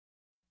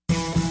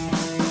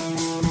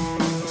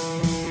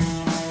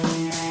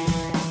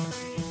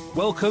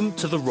Welcome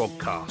to the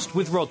Rodcast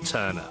with Rod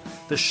Turner,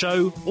 the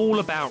show all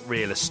about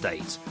real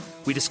estate.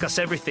 We discuss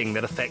everything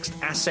that affects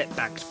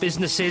asset-backed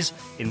businesses,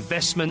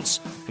 investments,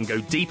 and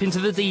go deep into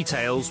the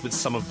details with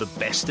some of the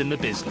best in the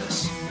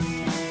business.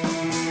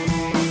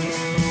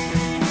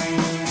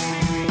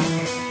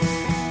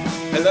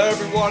 Hello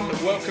everyone,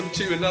 welcome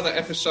to another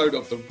episode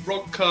of the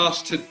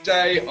Rodcast.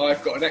 Today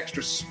I've got an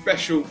extra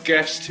special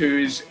guest who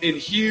is in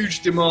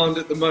huge demand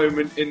at the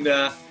moment in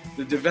the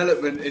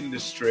development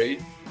industry,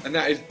 and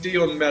that is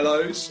Dion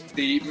Mellows,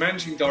 the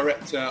Managing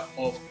Director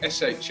of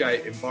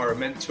SHA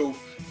Environmental,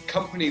 a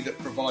company that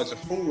provides a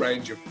full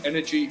range of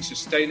energy,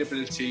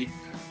 sustainability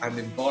and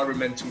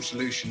environmental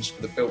solutions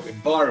for the built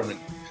environment.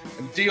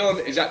 And Dion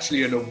is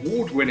actually an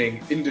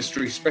award-winning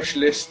industry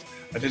specialist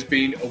and has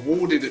been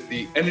awarded at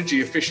the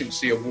Energy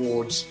Efficiency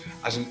Awards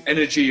as an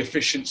energy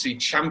efficiency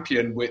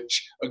champion,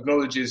 which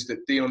acknowledges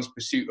that Dion's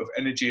pursuit of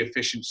energy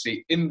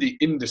efficiency in the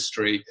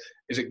industry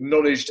is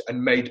acknowledged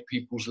and made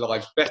people's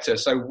lives better.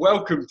 So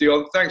welcome,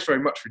 Dion. Thanks very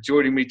much for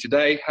joining me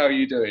today. How are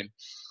you doing?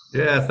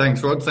 Yeah,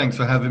 thanks, Rod. Thanks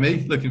for having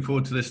me. Looking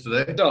forward to this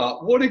today.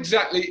 What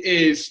exactly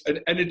is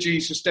an energy,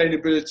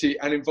 sustainability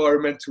and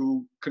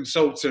environmental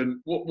consultant?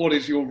 What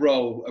is your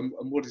role and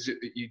what is it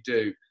that you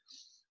do?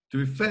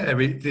 To be fair,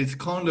 it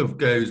kind of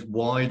goes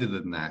wider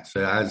than that.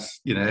 So as,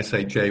 you know,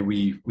 SHA,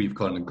 we've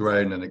kind of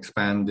grown and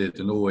expanded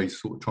and always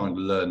sort of trying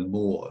to learn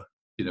more.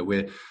 You know,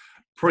 we're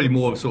probably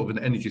more of sort of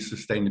an energy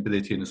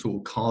sustainability and a sort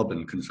of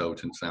carbon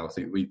consultants now. I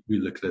think we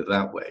look at it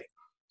that way.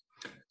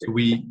 So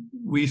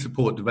we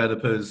support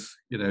developers,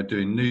 you know,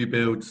 doing new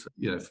builds,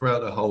 you know,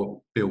 throughout the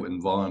whole built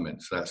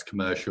environment. So that's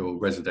commercial,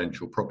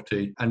 residential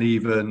property, and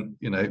even,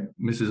 you know,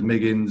 Mrs.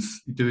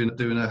 Miggins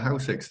doing a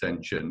house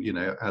extension, you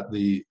know, at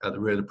the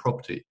rear of the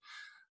property.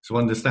 So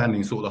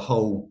understanding sort of the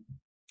whole,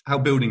 how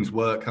buildings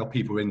work, how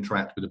people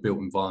interact with the built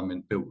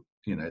environment,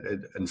 you know,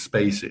 and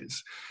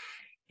spaces.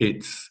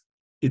 It's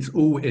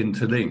all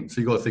interlinked.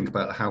 So you've got to think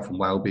about the health and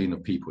well-being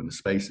of people in the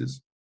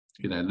spaces.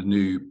 You know, the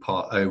new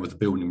part with the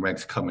building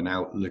regs coming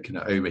out, looking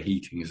at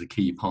overheating is a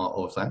key part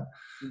of that.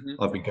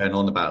 Mm-hmm. I've been going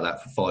on about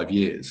that for 5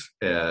 years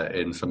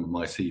in some of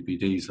my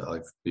CPDs that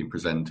I've been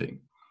presenting.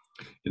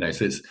 You know,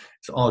 so it's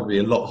arguably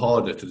a lot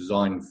harder to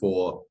design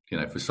for, you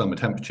know, for summer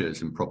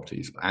temperatures in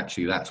properties, but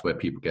actually that's where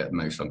people get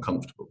most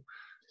uncomfortable.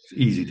 It's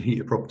easy to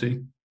heat a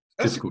property.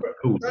 That's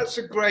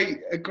a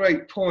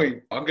great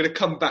point. I'm going to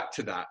come back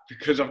to that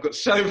because I've got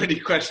so many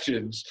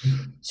questions.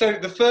 So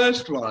the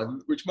first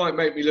one, which might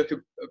make me look a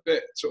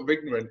bit sort of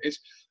ignorant, is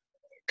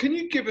can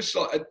you give us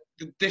like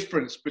the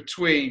difference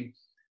between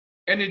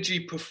energy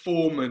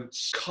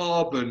performance,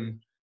 carbon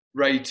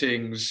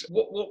ratings?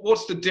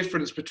 What's the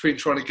difference between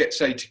trying to get,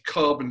 say, to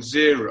carbon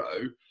zero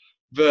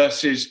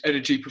versus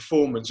energy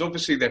performance?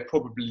 Obviously, they're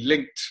probably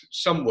linked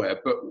somewhere,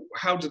 but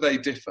how do they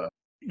differ?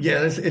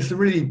 Yeah, it's a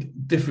really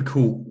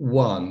difficult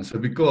one. So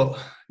we've got,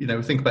 you know,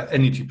 we think about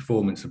energy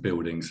performance of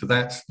buildings. So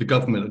that's the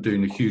government are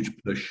doing a huge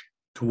push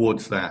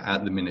towards that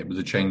at the minute with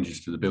the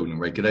changes to the building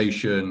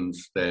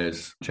regulations.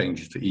 There's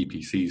changes to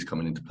EPCs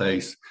coming into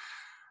place.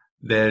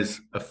 There's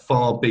a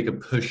far bigger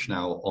push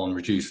now on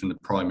reducing the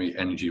primary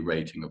energy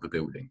rating of a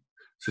building.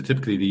 So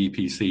typically the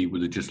EPC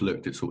would have just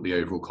looked at sort of the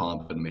overall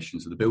carbon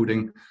emissions of the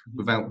building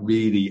without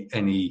really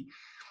any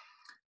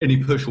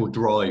push or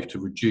drive to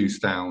reduce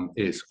down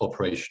its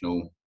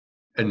operational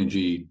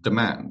energy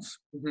demands.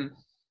 Mm-hmm.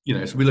 You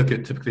know, so we look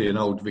at typically an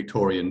old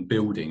Victorian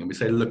building and we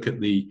say, look at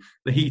the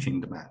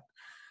heating demand.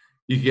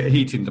 You can get a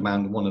heating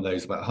demand of one of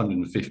those about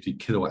 150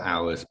 kilowatt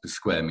hours per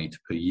square metre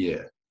per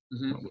year.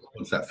 Mm-hmm. What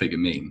does that figure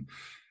mean?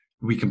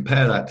 We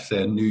compare that to,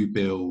 say, a new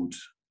build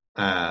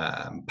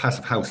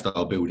passive house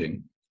style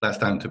building. That's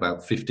down to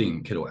about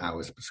 15 kilowatt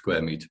hours per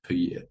square metre per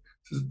year.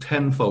 So it's a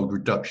tenfold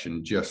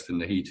reduction just in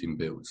the heating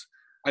bills.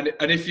 And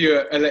if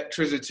your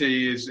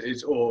electricity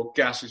is or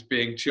gas is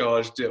being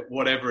charged at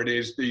whatever it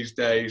is these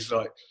days,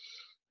 like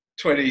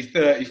 20,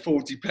 30,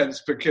 40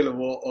 pence per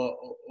kilowatt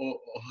or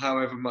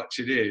however much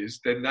it is,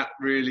 then that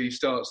really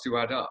starts to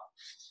add up.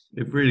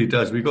 It really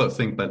does. We've got to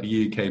think about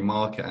the UK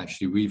market,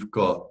 actually. We've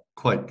got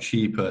quite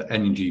cheaper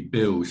energy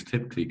bills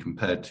typically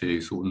compared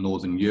to sort of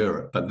Northern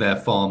Europe, but they're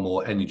far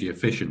more energy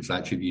efficient. So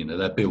actually, you know,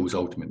 their bills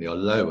ultimately are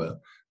lower.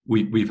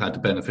 We've had the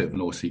benefit of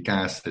North Sea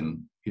gas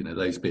and, you know,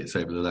 those bits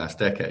over the last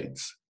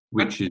decades,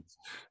 which has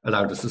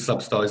allowed us to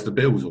subsidise the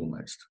bills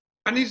almost.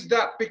 And is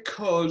that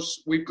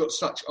because we've got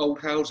such old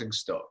housing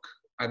stock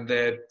and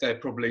they've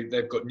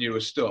got newer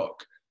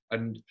stock?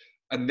 And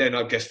then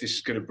I guess this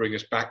is going to bring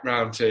us back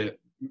round to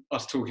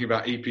us talking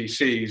about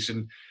EPCs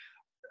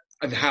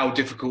and how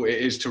difficult it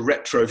is to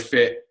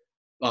retrofit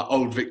like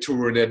old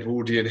Victorian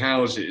Edwardian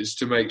houses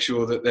to make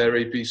sure that their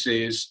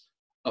EPC is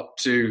up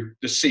to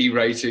the C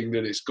rating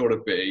that it's got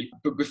to be.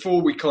 But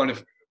before we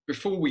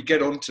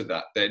get onto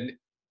that, then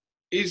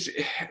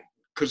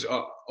because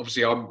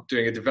obviously I'm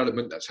doing a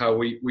development, that's how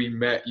we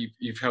met.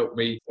 You've helped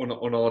me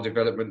on our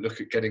development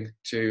look at getting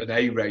to an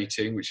A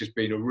rating, which has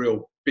been a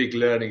real big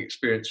learning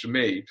experience for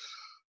me.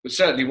 But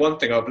certainly one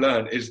thing I've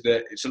learned is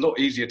that it's a lot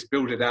easier to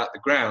build it out the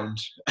ground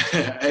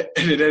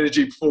in an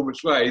energy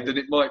performance way than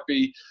it might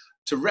be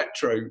to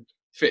retrofit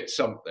fit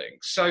something.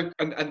 So,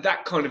 and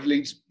that kind of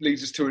leads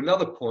us to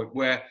another point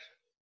where,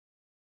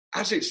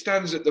 as it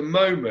stands at the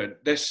moment,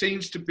 there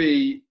seems to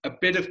be a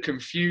bit of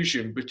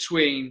confusion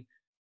between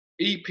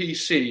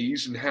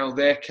EPCs and how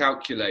they're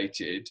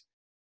calculated,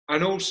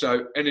 and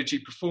also energy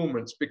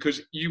performance,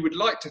 because you would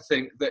like to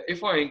think that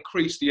if I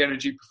increase the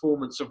energy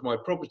performance of my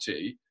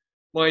property,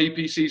 my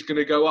EPC is going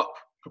to go up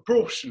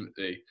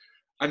proportionately,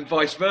 and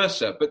vice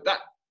versa. But that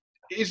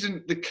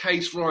isn't the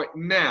case right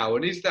now.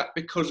 And is that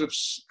because of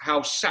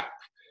how SAP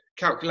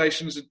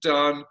calculations are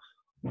done?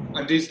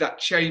 And is that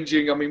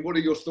changing? I mean, what are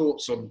your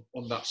thoughts on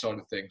that side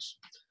of things?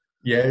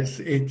 Yes,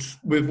 it's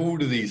with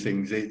all of these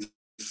things, it's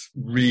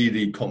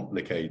really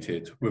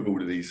complicated with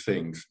all of these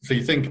things. So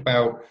you think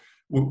about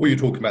what you're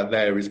talking about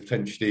there is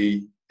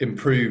potentially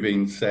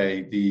improving,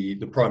 say, the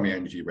primary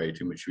energy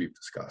rating, which we've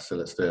discussed. So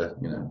that's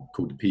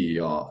called the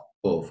PER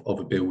of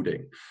a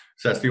building.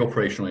 So that's the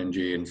operational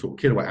energy in sort of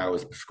kilowatt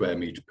hours per square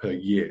meter per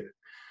year.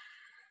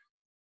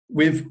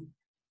 With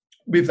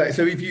that,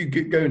 so if you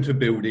go into a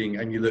building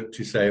and you look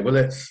to say, well,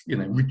 let's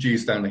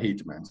reduce down the heat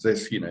demands.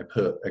 Let's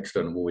put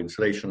external wall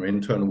insulation or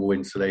internal wall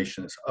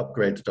insulation. Let's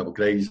upgrade to double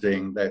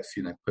glazing. Let's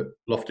put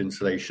loft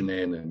insulation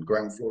in and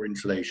ground floor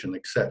insulation,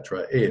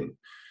 etc. in.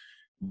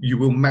 You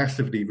will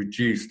massively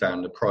reduce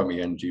down the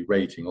primary energy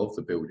rating of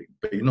the building,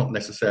 but you're not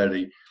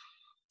necessarily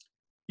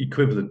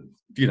equivalent,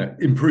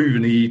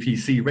 improving the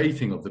EPC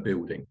rating of the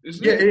building.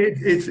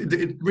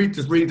 It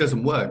really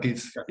doesn't work.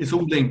 It's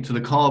all linked to the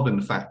carbon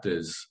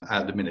factors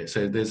at the minute.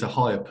 So there's a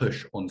higher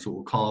push on sort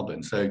of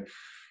carbon. So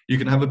you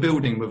can have a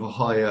building with a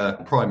higher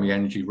primary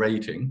energy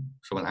rating,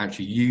 someone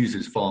actually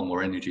uses far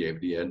more energy over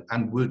the year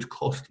and would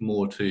cost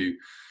more to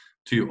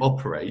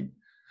operate.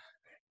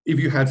 If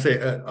you had, say,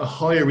 a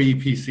higher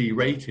EPC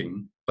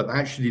rating, but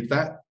actually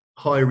that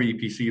higher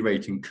EPC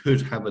rating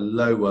could have a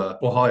lower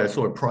or higher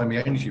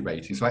primary energy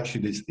rating. So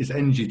actually its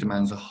energy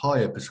demands are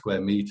higher per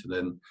square meter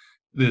than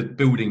the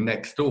building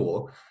next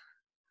door,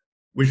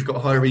 which has got a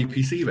higher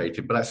EPC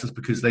rating, but that's just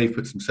because they've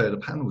put some solar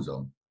panels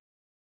on.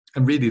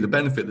 And really the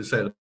benefit of the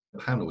solar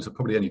panels are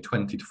probably only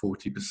 20 to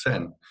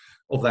 40%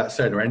 of that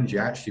solar energy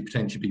actually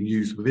potentially being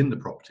used within the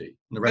property.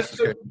 And the rest is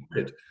going to the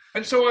grid.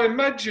 And so I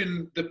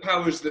imagine the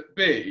powers that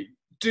be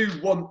do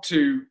want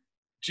to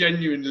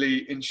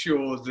genuinely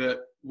ensure that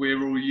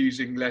we're all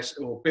using less,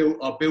 or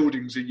our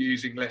buildings are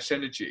using less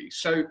energy.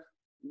 So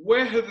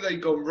where have they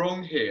gone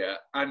wrong here?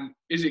 And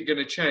is it going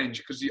to change?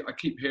 Because I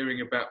keep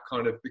hearing about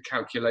kind of the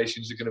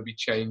calculations are going to be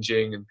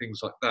changing and things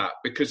like that,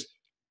 because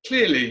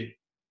clearly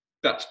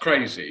that's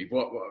crazy.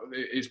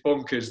 It's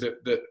bonkers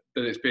that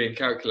it's being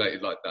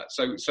calculated like that.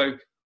 So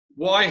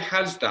why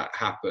has that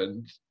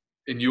happened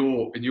in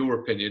your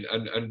opinion,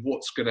 and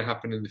what's going to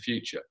happen in the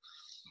future?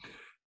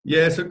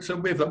 Yeah, so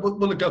with that, what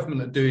the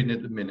government are doing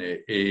at the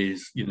minute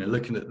is,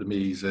 looking at the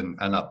MEES and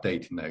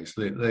updating those.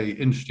 So they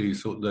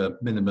introduced sort of the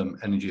minimum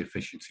energy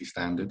efficiency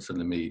standards and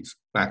the MEES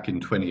back in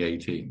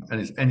 2018.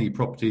 And it's any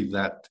property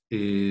that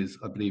is,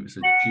 I believe it's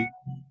a G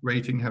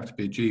rating, have to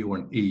be a G or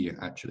an E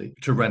actually,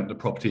 to rent the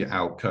property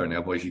out currently.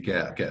 Otherwise you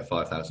get a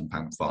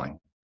 £5,000 fine.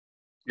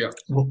 Yeah.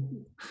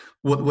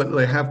 What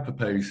they have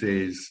proposed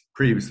is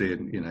previously,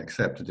 and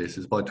accepted this,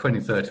 is by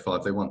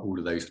 2035 they want all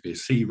of those to be a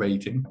C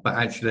rating. But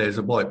actually, there's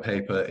a white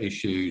paper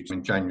issued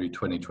in January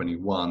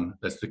 2021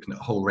 that's looking at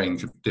a whole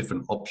range of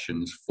different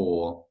options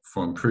for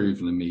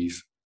improving the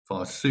MEES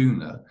far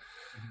sooner,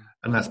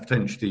 and that's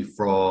potentially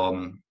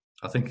from,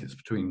 I think it's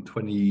between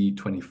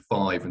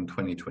 2025 and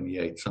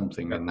 2028,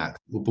 something in that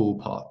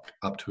ballpark,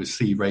 up to a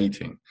C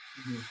rating.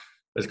 Mm-hmm.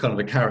 There's kind of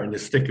a carrot and a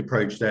stick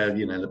approach there.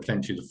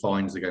 Potentially the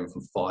fines are going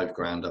from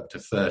 £5,000 up to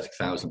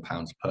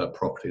 £30,000 per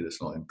property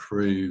that's not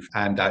improved.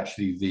 And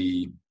actually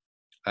the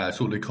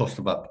sort of the cost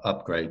of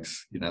upgrades,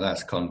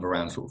 that's kind of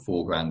around sort of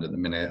 £4,000 at the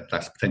minute.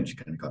 That's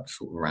potentially going to go up to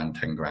sort of around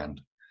 £10,000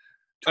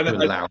 to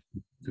allow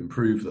to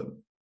improve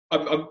them.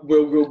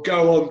 We'll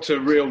go on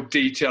to real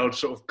detailed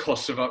sort of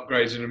costs of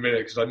upgrades in a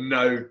minute, because I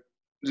know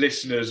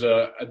listeners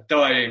are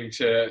dying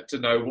to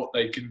know what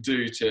they can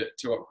do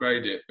to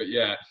upgrade it. But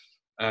yeah.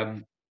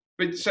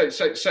 But so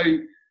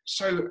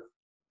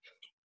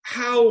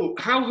how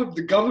have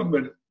the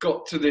government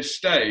got to this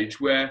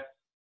stage where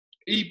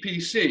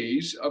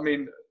EPCs, I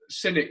mean,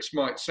 cynics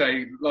might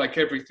say, like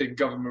everything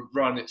government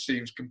run, it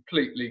seems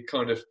completely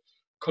kind of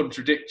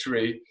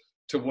contradictory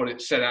to what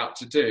it's set out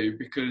to do,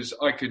 because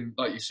I can,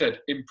 like you said,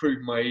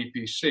 improve my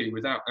EPC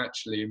without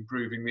actually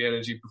improving the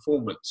energy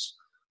performance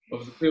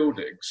of the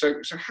building. So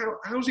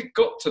how's it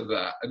got to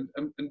that?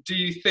 And do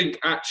you think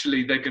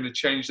actually they're going to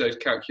change those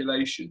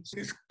calculations?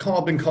 It's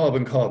carbon.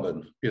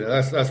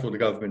 That's what the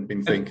government have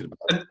been thinking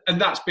about. And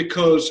that's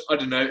because, I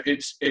don't know,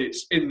 it's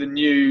in the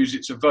news,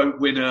 it's a vote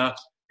winner,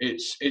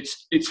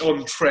 it's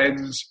on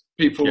trends,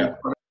 people,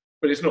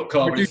 but it's not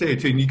carbon. Reduce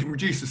CO2, and you can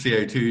reduce the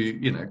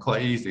CO2,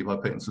 quite easily by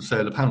putting some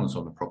solar panels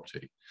on the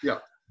property. Yeah.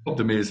 The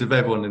problem is, if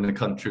everyone in the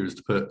country was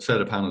to put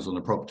solar panels on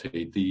the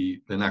property,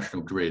 the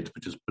national grid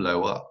would just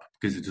blow up,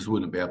 because it just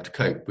wouldn't be able to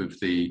cope with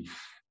the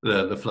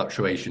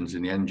fluctuations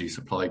in the energy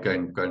supply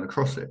going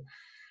across it.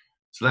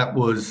 So that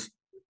was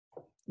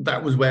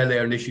that was where they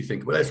initially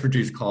think, well, let's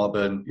reduce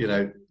carbon,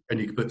 and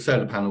you can put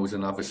solar panels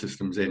and other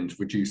systems in to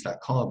reduce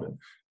that carbon.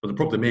 But the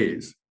problem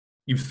is,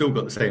 you've still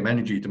got the same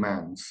energy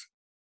demands.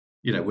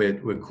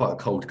 We're quite a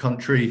cold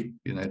country,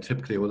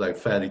 typically, although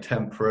fairly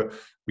temperate.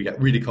 We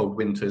get really cold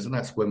winters, and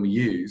that's when we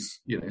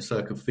use,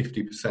 circa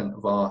 50%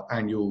 of our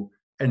annual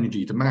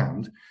energy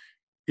demand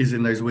is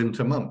in those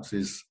winter months,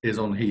 is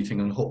on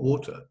heating and hot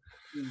water.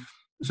 Mm.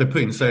 So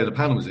putting solar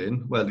panels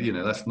in, well,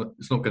 it's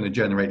not going to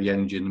generate the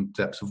energy in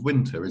the depths of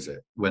winter, is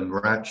it? When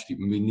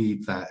we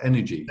need that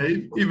energy.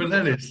 Even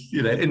then, it's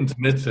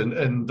intermittent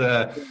and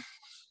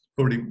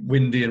probably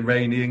windy and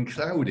rainy and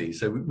cloudy.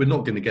 So we're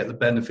not going to get the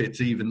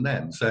benefits even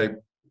then. So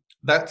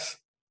that's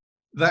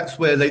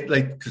where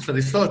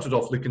they started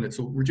off looking at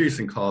sort of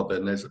reducing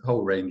carbon. There's a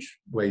whole range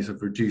of ways of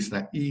reducing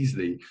that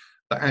easily,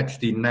 but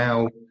actually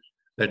now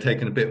they're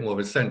taking a bit more of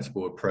a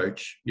sensible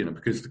approach,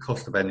 because the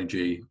cost of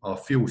energy, our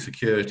fuel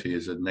security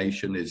as a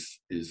nation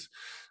is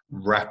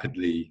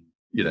rapidly,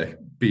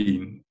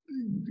 being,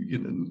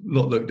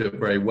 not looked at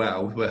very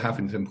well. We're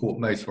having to import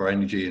most of our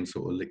energy in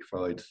sort of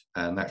liquefied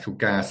natural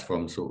gas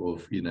from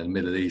sort of, the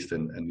Middle East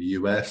and the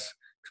US,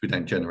 because we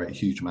don't generate a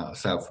huge amount of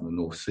south from the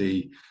North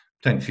Sea,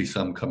 potentially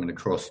some coming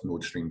across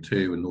Nord Stream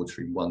 2 and Nord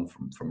Stream 1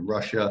 from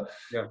Russia,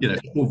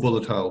 all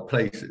volatile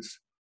places.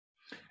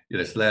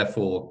 So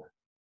therefore,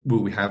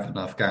 will we have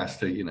enough gas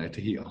to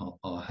heat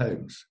our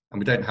homes? And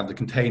we don't have the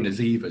containers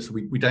either, so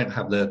we don't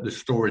have the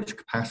storage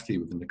capacity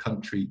within the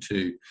country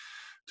to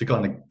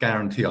kind of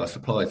guarantee our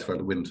supplies for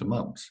the winter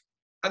months.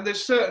 And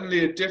there's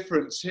certainly a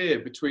difference here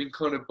between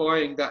kind of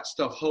buying that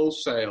stuff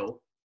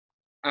wholesale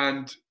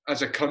and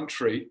as a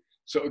country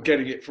sort of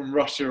getting it from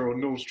Russia or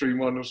Nord Stream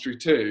 1, Nord Stream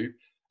 2,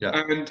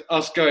 and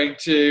us going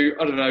to,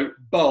 I don't know,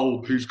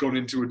 Bulb, who's gone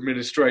into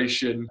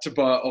administration, to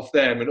buy it off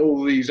them, and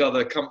all these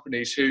other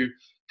companies who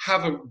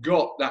haven't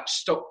got that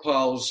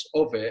stockpiles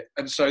of it,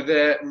 and so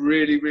they're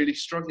really, really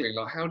struggling.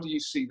 Like, how do you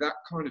see that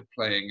kind of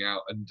playing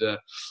out, and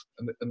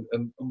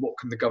what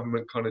can the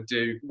government kind of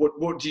do?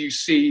 What do you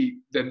see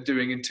them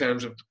doing in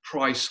terms of the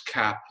price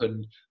cap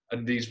and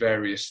these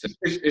various things?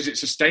 Is it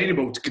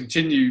sustainable to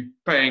continue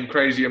paying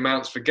crazy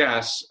amounts for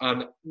gas?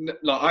 And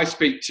like, I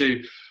speak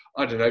to,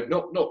 I don't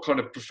know, not kind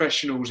of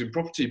professionals in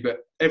property, but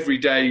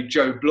everyday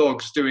Joe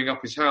Bloggs doing up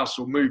his house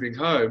or moving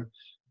home,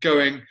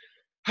 going,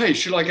 hey,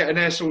 shall I get an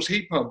air source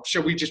heat pump?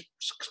 Shall we just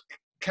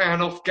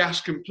can off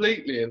gas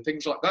completely and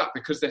things like that,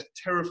 because they're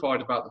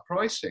terrified about the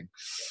pricing?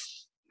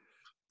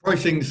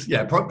 Pricing's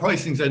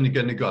only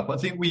going to go up. I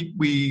think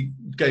we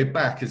go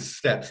back a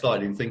step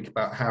slightly and think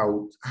about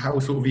how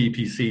sort of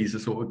EPCs are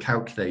sort of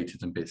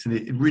calculated and bits, and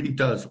it really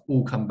does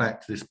all come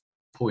back to this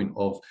point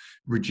of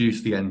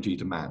reduce the energy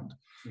demand.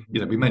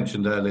 Mm-hmm. We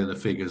mentioned earlier the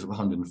figures of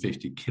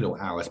 150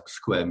 kilowatt hours per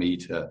square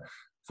metre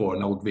for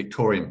an old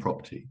Victorian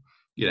property.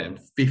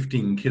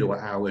 15 kilowatt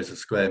hours a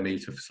square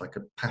metre for like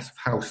a passive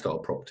house style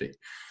property.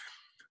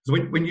 So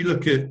when you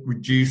look at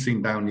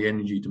reducing down the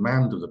energy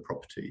demand of the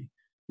property,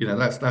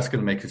 that's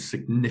going to make a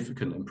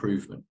significant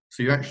improvement.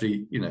 So you're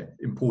actually,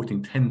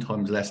 importing 10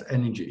 times less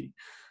energy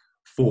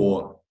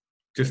for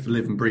just to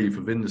live and breathe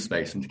within the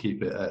space and to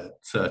keep it at a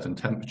certain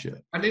temperature.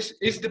 And is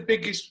the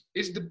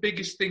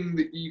biggest thing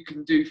that you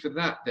can do for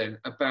that then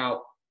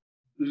about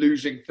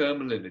losing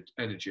thermal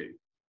energy?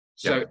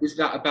 So is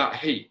that about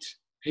heat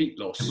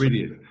loss? It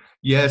really is.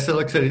 Yeah, so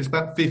like I said, it's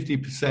about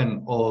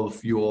 50%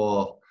 of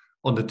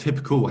on the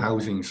typical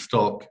housing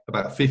stock,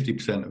 about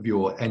 50% of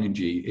your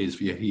energy is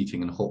for your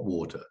heating and hot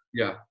water.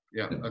 Yeah,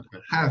 okay.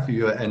 Half of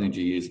your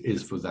energy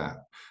is for that.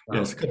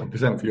 Wow. It's a couple of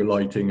percent for your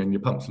lighting and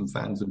your pumps and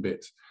fans and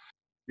bits.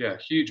 Yeah,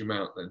 huge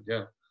amount then,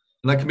 yeah.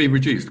 And that can be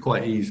reduced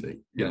quite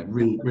easily,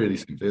 really, really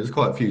simply. There's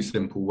quite a few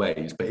simple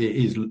ways, but it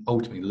is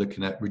ultimately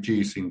looking at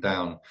reducing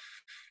down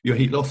your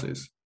heat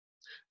losses.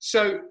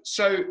 So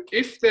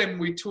if then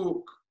we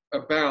talk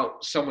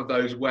about some of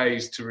those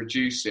ways to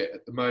reduce it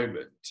at the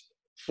moment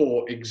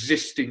for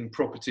existing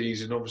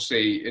properties, and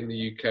obviously in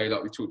the UK,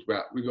 like we talked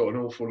about, we've got an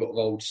awful lot of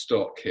old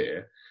stock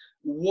here.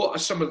 What are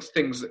some of the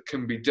things that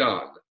can be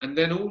done? And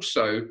then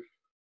also,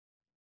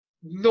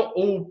 not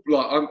all,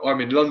 like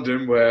I'm in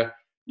London, where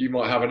you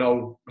might have an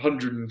old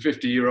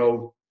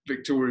 150-year-old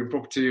Victorian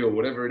property or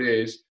whatever it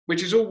is,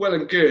 which is all well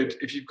and good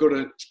if you've got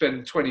to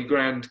spend 20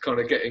 grand kind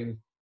of getting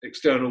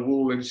external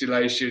wall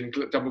insulation,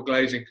 double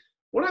glazing.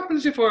 What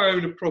happens if I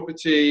own a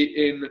property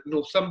in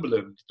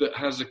Northumberland that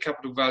has a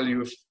capital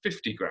value of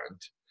 50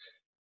 grand?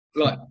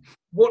 Like,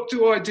 what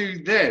do I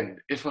do then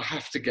if I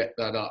have to get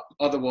that up?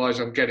 Otherwise,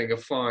 I'm getting a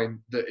fine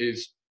that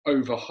is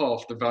over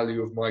half the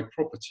value of my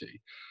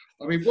property.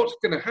 I mean, what's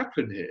going to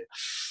happen here?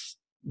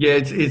 Yeah,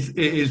 it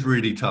is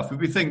really tough. If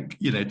we think,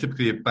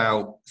 typically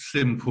about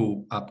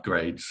simple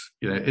upgrades,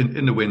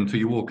 in the winter,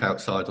 you walk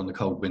outside on a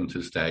cold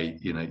winter's day,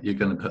 you're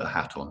going to put a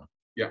hat on.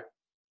 Yeah.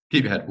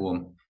 Keep your head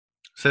warm.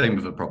 Same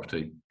with a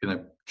property.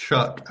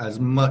 Chuck as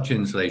much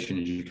insulation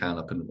as you can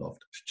up in the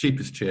loft. It's cheap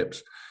as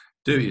chips.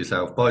 Do it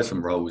yourself. Buy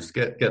some rolls.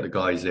 Get the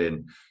guys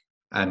in,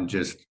 and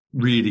just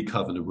really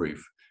cover the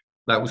roof.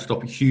 that will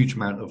stop a huge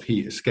amount of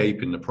heat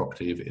escaping the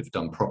property if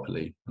done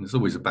properly. And it's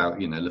always about,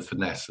 the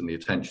finesse and the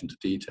attention to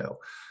detail.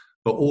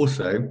 But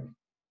also,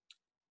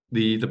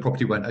 the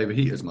property won't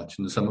overheat as much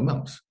in the summer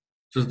months.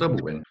 So it's a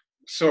double win.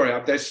 Sorry,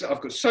 I've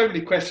got so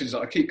many questions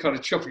that I keep kind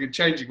of chopping and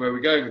changing where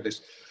we're going with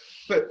this.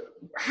 But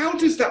how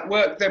does that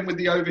work then with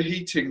the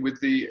overheating?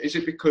 Is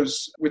it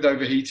because with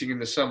overheating in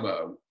the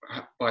summer,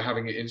 by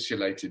having it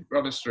insulated?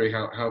 Run us through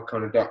how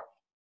kind of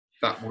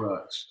that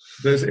works.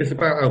 It's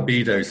about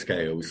albedo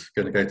scales.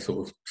 Going to go to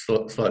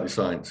sort of slightly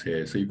science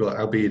here. So you've got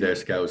albedo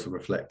scales of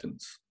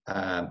reflectance.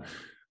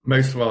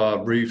 Most of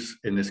our roofs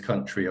in this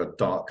country are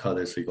dark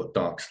colours. So you've got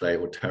dark slate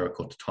or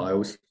terracotta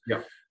tiles.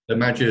 Yeah.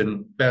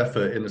 Imagine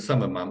barefoot in the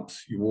summer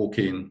months, you walk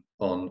in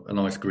on a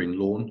nice green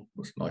lawn,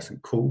 it's nice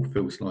and cool,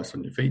 feels nice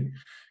on your feet.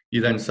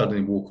 You then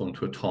suddenly walk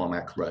onto a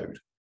tarmac road.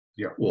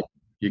 Yeah. Well,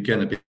 you're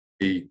going to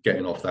be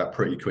getting off that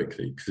pretty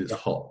quickly because it's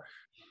hot.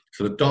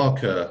 So the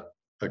darker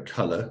a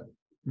colour,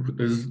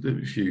 there's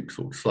a few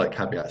sort of slight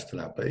caveats to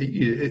that, but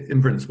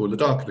in principle, the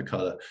darker the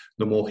colour,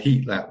 the more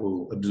heat that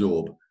will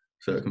absorb.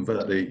 So it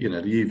convert the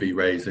UV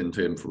rays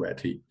into infrared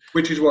heat.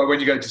 Which is why when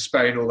you go to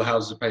Spain, all the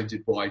houses are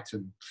painted white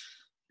and...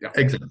 Yeah.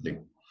 Exactly.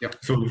 Yeah.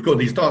 So we've got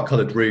these dark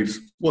coloured roofs.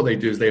 What they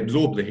do is they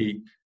absorb the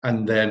heat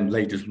and then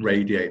they just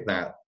radiate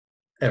that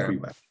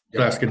everywhere. Yeah.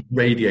 So that's going to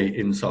radiate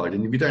inside.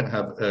 And if you don't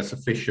have a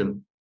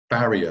sufficient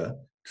barrier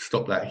to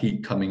stop that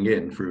heat coming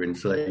in through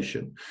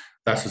insulation,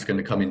 that's just going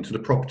to come into the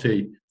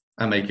property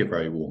and make it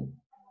very warm.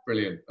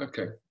 Brilliant.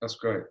 Okay, that's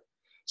great.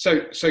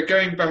 So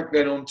going back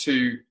then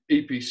onto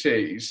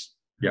EPCs.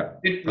 Yeah.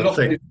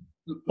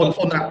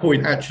 On that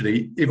point,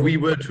 actually, if we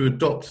were to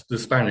adopt the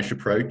Spanish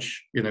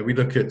approach, we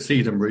look at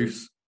sedum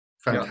roofs,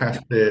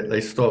 fantastic. Yeah.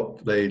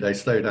 They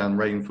slow down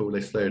rainfall, they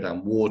slow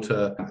down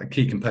water. A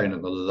key component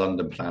of the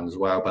London plan as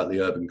well about the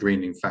urban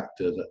greening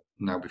factor that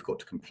now we've got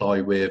to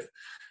comply with.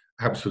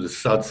 Perhaps with the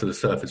SUD, so the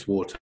surface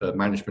water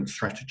management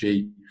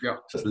strategy. Yeah.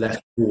 So it's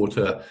less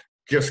water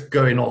just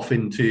going off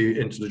into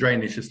the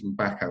drainage system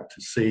back out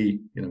to sea.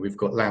 We've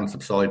got land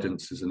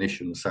subsidence as an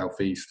issue in the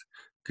southeast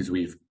because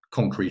we've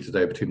concreted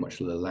over too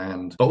much of the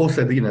land, but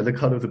also the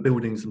colour of the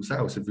buildings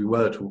themselves. If we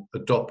were to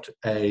adopt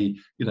a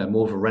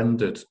more of a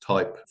rendered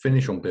type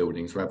finish on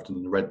buildings rather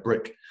than the red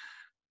brick,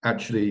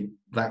 actually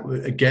that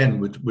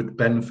would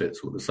benefit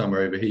sort of the summer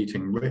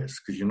overheating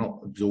risk because you're not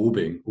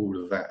absorbing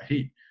all of that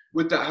heat.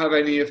 Would that have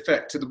any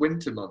effect to the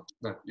winter months?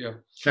 No, yeah.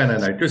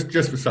 No.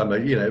 Just for summer,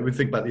 we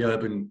think about the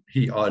urban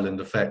heat island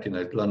effect.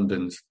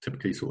 London's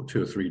typically sort of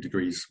 2 or 3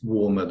 degrees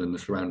warmer than the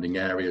surrounding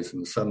areas in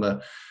the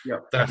summer. Yeah.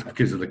 That's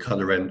because of the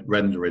colour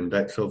render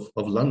index of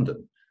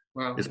London.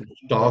 Wow. It's much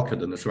darker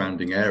than the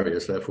surrounding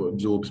areas, therefore it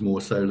absorbs more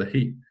solar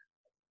heat.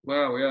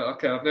 Wow, yeah,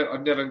 okay.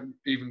 I've never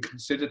even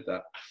considered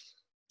that.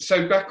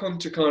 So back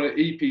onto kind of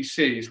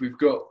EPCs, we've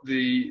got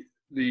the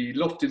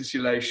loft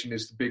insulation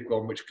is the big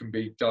one, which can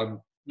be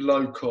done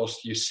low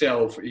cost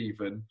yourself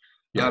even.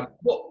 Yeah.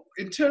 What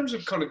in terms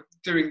of kind of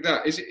doing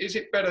that, is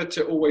it better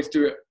to always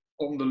do it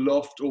on the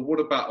loft, or what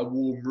about a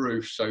warm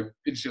roof, so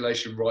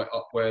insulation right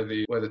up where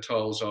the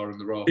tiles are in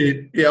the raft?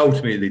 It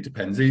ultimately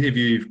depends. If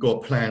you've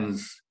got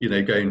plans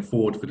going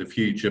forward for the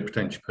future,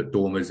 potentially put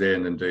dormers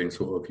in and doing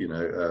sort of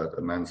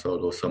a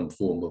mansard or some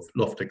form of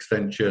loft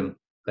extension,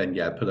 then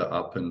put it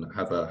up and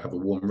have a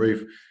warm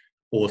roof.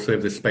 Also,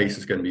 if the space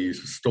is going to be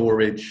used for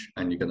storage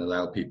and you're going to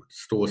allow people to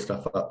store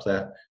stuff up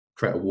there,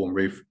 create a warm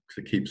roof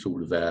because it keeps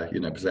all of their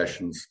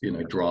possessions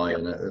dry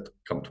and at a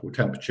comfortable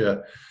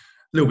temperature.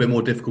 A little bit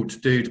more difficult to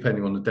do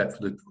depending on the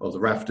depth of the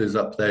rafters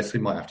up there, so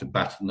you might have to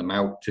batten them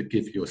out to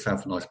give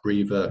yourself a nice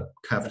breather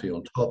cavity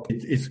on top.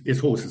 It's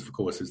horses for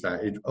courses.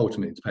 That it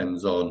ultimately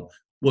depends on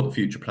what the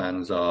future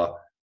plans are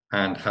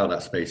and how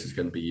that space is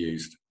going to be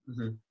used.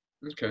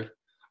 Mm-hmm. Okay.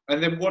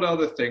 And then what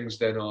other things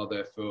then are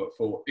there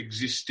for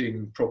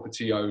existing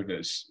property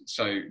owners?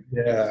 So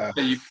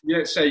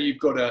let's say you've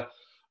got a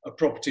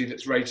property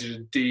that's rated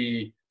a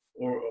D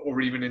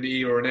or even an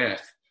E or an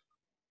F.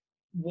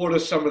 What are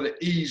some of the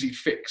easy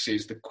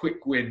fixes, the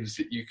quick wins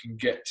that you can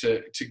get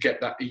to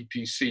get that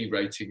EPC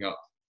rating up?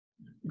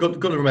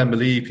 Got to remember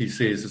the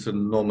EPC is just a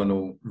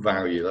nominal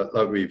value,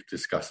 like we've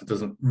discussed. It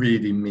doesn't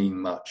really mean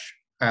much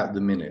at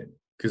the minute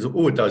because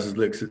all it does is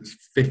looks at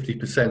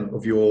 50%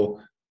 of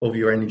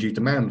your energy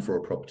demand for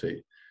a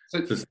property. So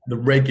it's the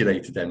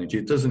regulated energy.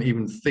 It doesn't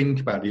even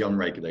think about the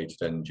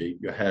unregulated energy,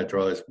 your hair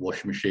dryers,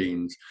 washing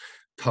machines,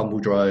 tumble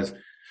dryers,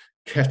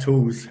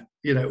 kettles,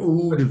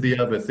 all of the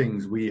other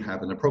things we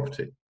have in a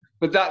property.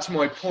 But that's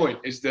my point,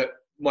 is that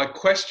my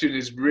question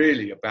is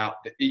really about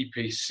the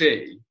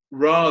EPC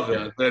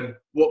rather than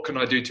what can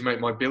I do to make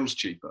my bills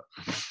cheaper.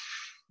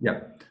 Yeah.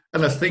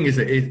 And the thing is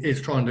that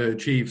it's trying to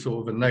achieve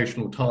sort of a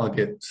notional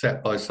target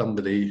set by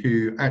somebody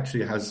who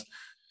actually has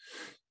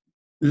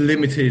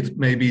limited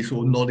maybe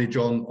sort of knowledge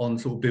on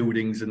sort of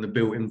buildings and the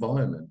built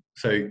environment.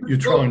 So you're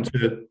trying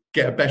to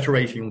get a better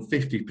rating on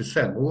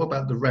 50%. What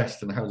about the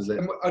rest and how does it...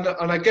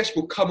 And I guess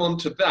we'll come on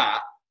to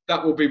that.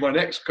 That will be my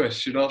next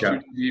question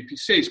after the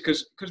EPCs.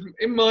 Because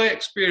in my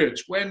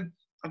experience, when,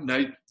 I don't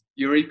know,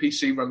 your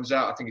EPC runs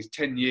out, I think it's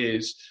 10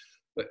 years,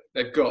 that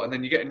they've got, and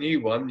then you get a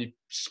new one, you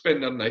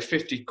spend, I don't know,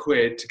 50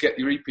 quid to get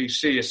your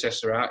EPC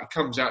assessor out. He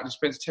comes out and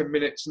spends 10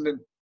 minutes and then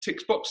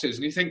ticks boxes.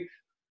 And you think,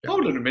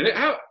 hold on a minute,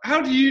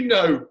 how do you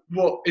know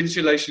what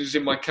insulation is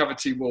in my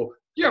cavity wall?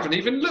 You haven't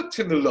even looked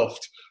in the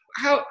loft.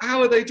 How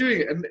are they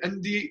doing it?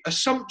 And the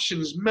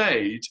assumptions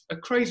made are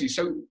crazy.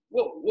 So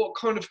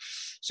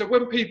so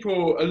when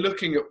people are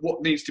looking at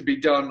what needs to be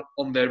done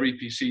on their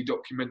EPC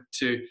document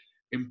to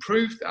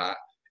improve that,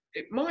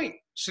 it might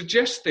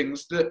suggest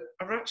things that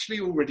are actually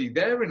already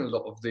there in a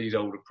lot of these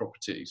older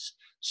properties.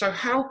 So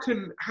how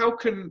can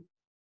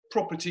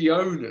property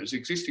owners,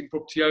 existing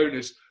property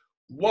owners,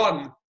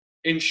 one,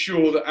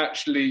 ensure that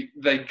actually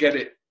they get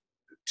it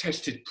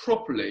tested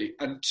properly,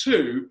 and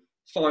two,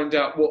 find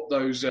out what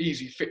those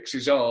easy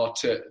fixes are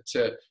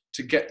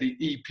to get the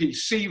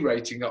EPC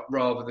rating up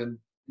rather than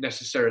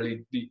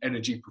necessarily the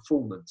energy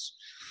performance?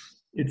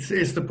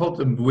 It's the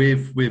problem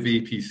with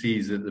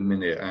EPCs at the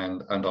minute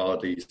and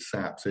RD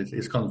SAPs.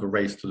 It's kind of a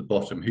race to the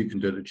bottom, who can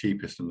do it the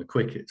cheapest and the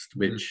quickest,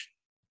 which,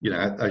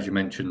 as you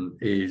mentioned,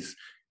 is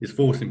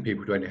forcing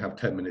people to only have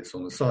 10 minutes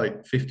on the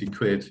site, 50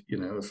 quid,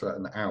 it's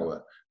an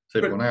hour. So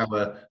 1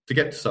 hour to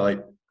get to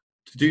site,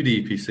 to do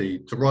the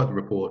EPC, to write the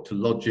report, to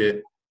lodge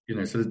it,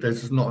 so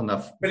there's just not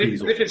enough. But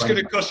if it's going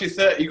to cost you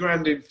 30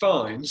 grand in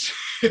fines,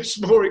 it's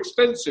more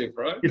expensive,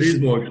 right? It is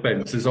more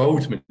expensive. So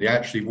ultimately,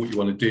 actually, what you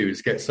want to do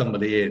is get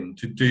somebody in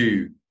to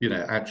do,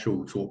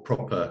 actual sort of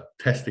proper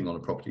testing on a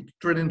property.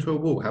 Drill into a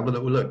wall, have a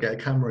little look, get a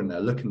camera in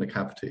there, look in the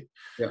cavity.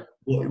 Yeah.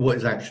 What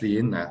is actually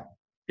in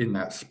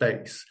that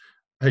space?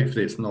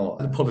 Hopefully, it's not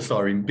the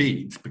polystyrene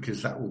beads,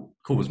 because that will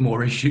cause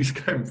more issues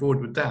going forward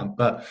with damp.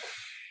 But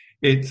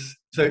it's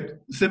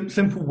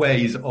simple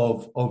ways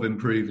of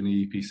improving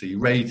the EPC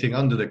rating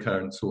under the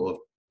current sort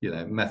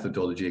of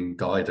methodology and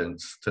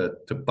guidance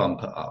to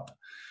bump it up.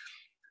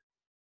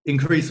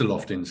 Increase the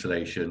loft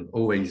insulation.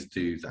 Always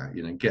do that.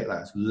 Get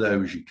that as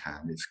low as you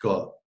can. It's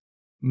got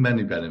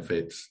many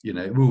benefits.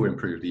 It will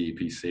improve the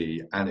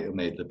EPC and it will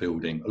make the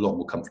building a lot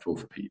more comfortable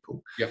for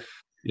people. Yeah.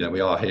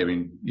 We are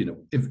hearing.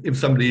 If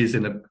somebody is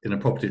in a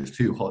property that's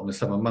too hot in the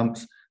summer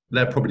months,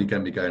 they're probably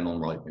going to be going on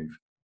Rightmove.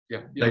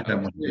 Yeah, they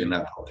don't want to be in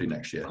that property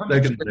next year. 100%. They're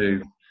going to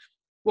do.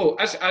 Well,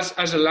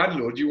 as a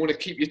landlord, you want to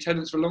keep your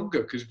tenants for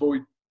longer because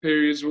void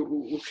periods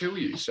will kill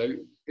you. So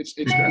it's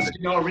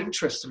in our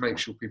interest to make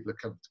sure people are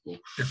comfortable.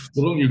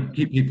 The longer you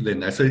keep people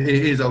in there, so it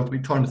is ultimately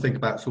trying to think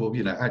about sort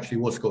of actually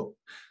what's got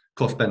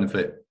cost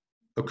benefit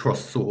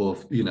across sort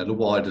of the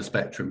wider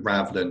spectrum,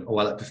 rather than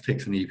that just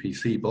ticks an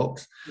EPC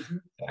box. Mm-hmm.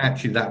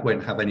 Actually, that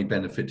won't have any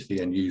benefit to the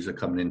end user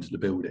coming into the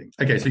building.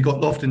 Okay, so you've got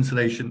loft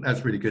insulation,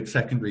 that's really good.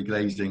 Secondary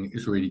glazing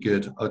is really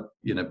good.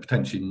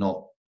 Potentially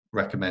not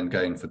recommend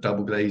going for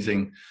double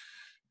glazing,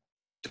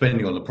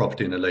 depending on the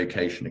property and the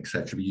location,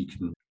 etc. But you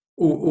can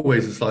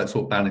always a slight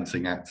sort of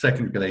balancing act.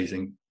 Secondary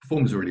glazing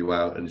performs really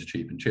well and is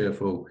cheap and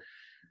cheerful.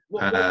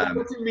 What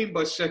do you mean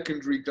by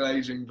secondary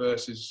glazing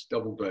versus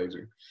double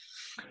glazing?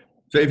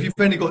 So if you've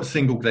only got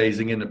single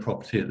glazing in a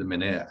property at the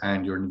minute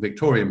and you're in a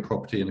Victorian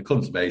property in a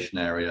conservation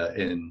area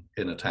in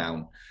a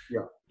town,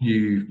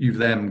 you've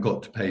then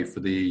got to pay for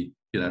the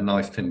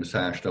nice timber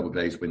sash double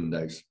glazed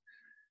windows.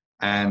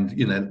 And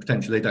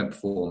potentially they don't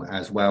perform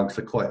as well because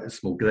they're quite a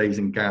small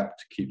glazing gap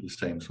to keep the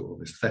same sort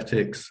of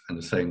aesthetics and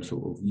the same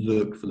sort of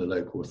look for the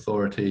local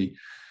authority.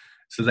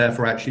 So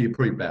therefore actually you're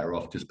probably better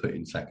off just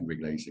putting secondary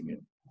glazing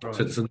in. Right.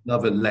 So it's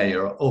another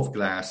layer of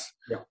glass.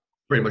 Yeah.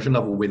 Pretty much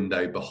another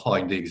window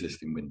behind the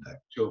existing window.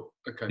 Sure.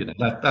 Okay.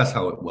 That's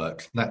how it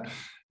works.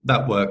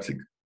 That works.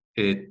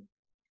 It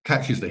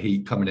catches the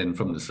heat coming in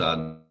from the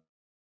sun.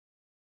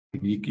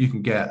 You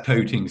can get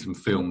coatings and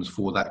films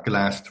for that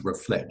glass to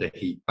reflect the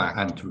heat back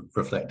and to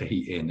reflect the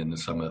heat in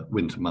the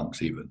winter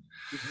months even.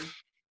 Mm-hmm.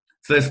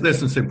 So there's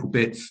some simple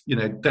bits.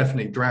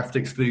 Definitely draft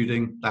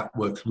excluding. That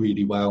works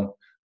really well.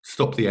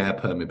 Stop the air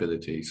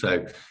permeability.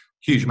 So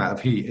huge amount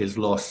of heat is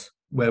lost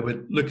where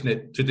we're looking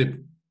at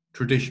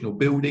traditional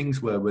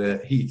buildings where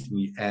we're heating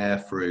the air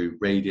through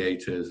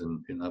radiators and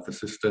in other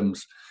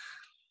systems.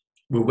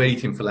 We're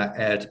waiting for that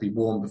air to be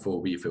warm before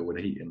we fill with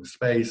the heat in the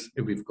space.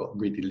 If we've got a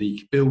really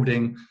leaky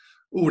building,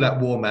 all that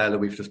warm air that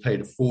we've just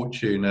paid a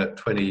fortune at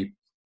 20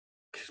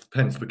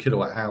 pence per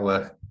kilowatt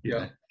hour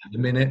at the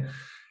minute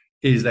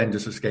is then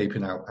just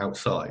escaping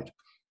outside.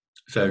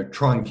 So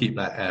try and keep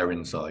that air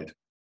inside.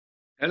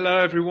 Hello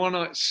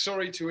everyone,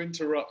 sorry to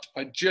interrupt.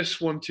 I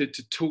just wanted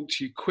to talk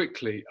to you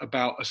quickly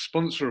about a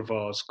sponsor of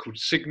ours called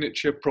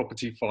Signature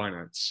Property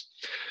Finance.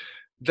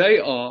 They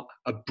are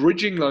a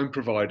bridging loan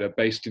provider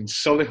based in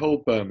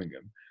Solihull,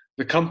 Birmingham.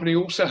 The company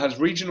also has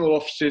regional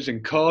offices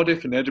in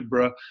Cardiff and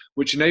Edinburgh,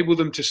 which enable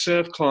them to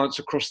serve clients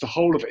across the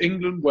whole of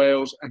England,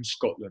 Wales and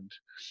Scotland.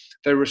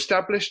 They were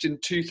established in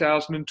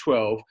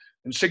 2012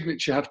 and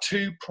Signature have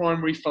two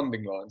primary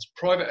funding lines,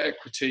 private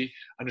equity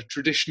and a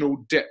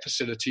traditional debt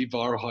facility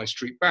via a high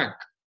street bank.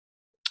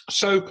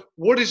 So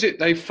what is it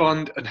they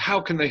fund and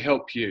how can they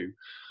help you?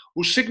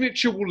 Well,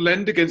 Signature will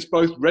lend against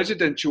both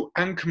residential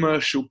and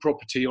commercial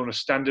property on a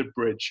standard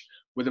bridge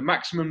with a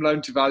maximum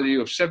loan to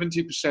value of 70%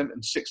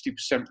 and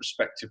 60%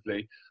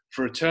 respectively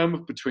for a term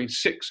of between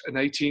 6 and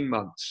 18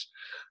 months.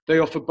 They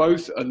offer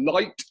both a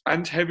light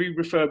and heavy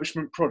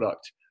refurbishment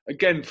product,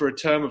 again for a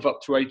term of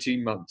up to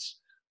 18 months.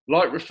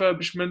 Light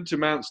refurbishment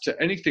amounts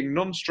to anything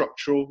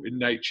non-structural in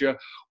nature,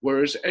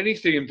 whereas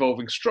anything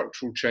involving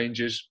structural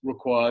changes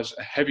requires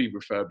a heavy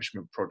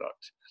refurbishment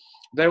product.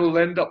 They will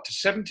lend up to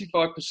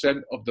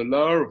 75% of the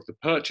lower of the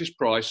purchase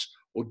price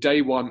or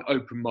day one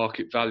open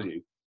market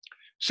value.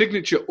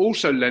 Signature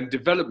also lend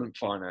development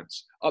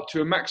finance up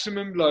to a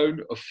maximum loan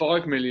of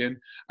 5 million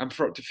and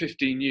for up to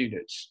 15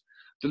 units.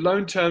 The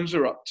loan terms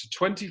are up to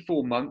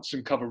 24 months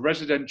and cover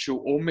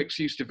residential or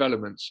mixed-use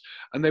developments,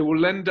 and they will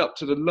lend up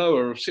to the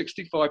lower of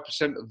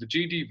 65% of the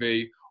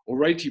GDV or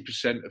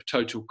 80% of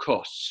total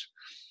costs.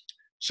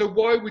 So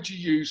why would you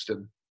use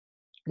them?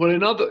 Well,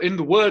 in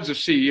the words of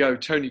CEO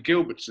Tony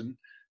Gilbertson,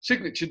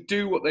 Signature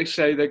do what they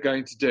say they're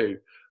going to do.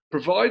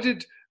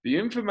 Provided the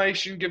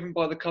information given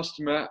by the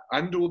customer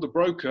and or the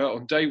broker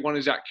on day one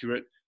is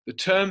accurate, the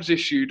terms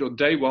issued on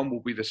day one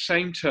will be the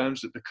same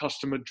terms that the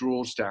customer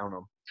draws down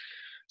on.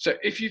 So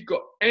if you've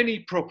got any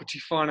property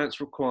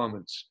finance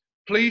requirements,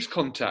 please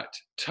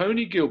contact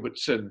Tony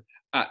Gilbertson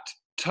at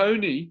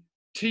Tony,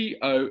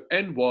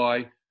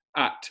 Tony,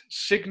 at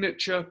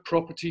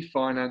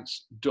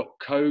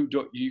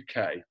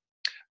signaturepropertyfinance.co.uk.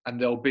 And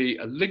there'll be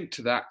a link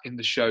to that in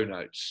the show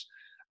notes.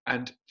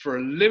 And for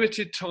a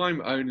limited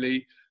time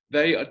only,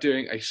 they are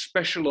doing a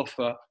special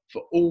offer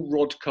for all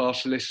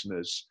Rodcast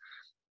listeners.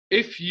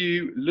 If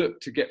you look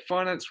to get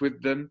finance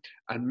with them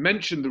and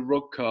mention the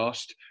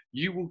Rodcast,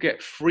 you will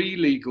get free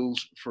legals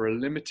for a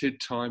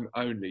limited time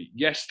only.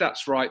 Yes,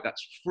 that's right.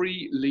 That's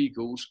free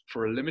legals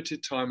for a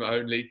limited time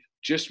only.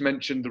 Just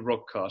mention the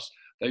Rodcast.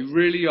 They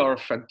really are a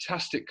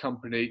fantastic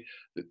company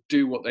that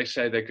do what they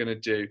say they're going to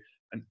do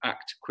and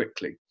act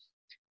quickly.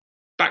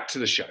 Back to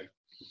the show.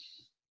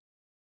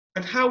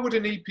 And how would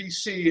an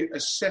EPC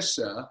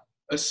assessor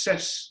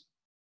assess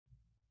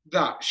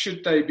that?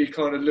 Should they be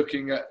kind of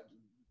looking at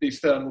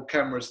these thermal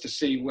cameras to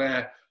see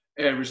where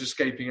air is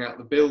escaping out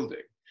the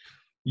building?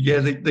 Yeah,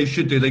 they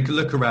should do. They can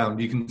look around.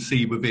 You can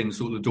see within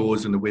sort of the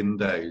doors and the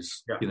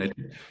windows. Yeah. You know,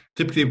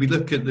 typically we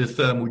look at the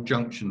thermal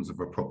junctions of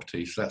a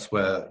property. So that's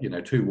where, you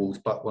know, two walls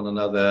butt one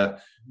another.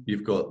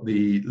 You've got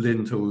the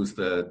lintels,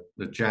 the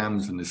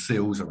jambs and the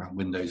sills around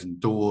windows and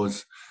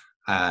doors,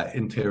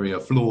 interior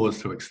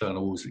floors to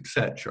external walls,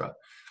 etc.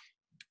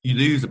 You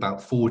lose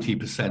about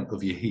 40%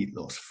 of your heat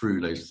loss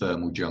through those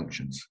thermal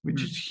junctions,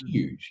 which is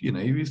huge. You know,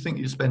 if you think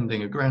you're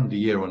spending £1,000 a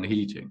year on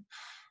heating,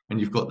 and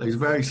you've got those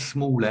very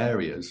small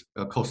areas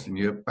are costing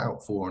you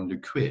about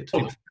 400 quid.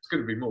 Oh, it's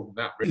going to be more than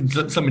that.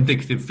 Really. Some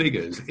indicative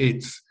figures.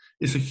 It's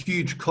a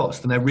huge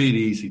cost, and they're really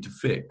easy to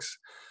fix.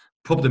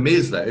 Problem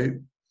is, though,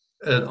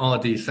 an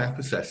RD SAP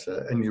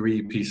assessor and your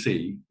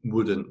EPC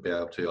wouldn't be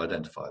able to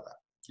identify that.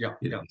 Yeah.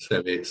 You know,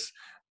 so it's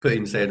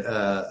putting, say,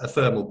 a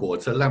thermal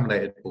board, so a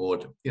laminated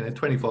board, you know,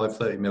 25,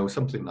 30 mil,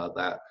 something like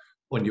that,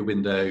 on your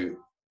window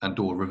and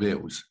door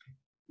reveals.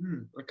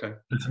 Okay.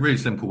 It's a really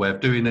simple way of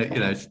doing it.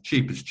 You know, it's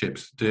cheap as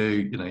chips to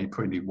do. You know, you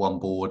probably need one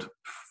board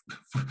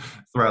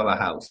throughout the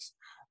house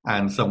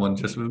and someone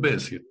just with a bit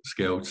of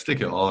skill, stick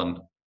it on,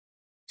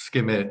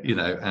 skim it, you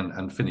know,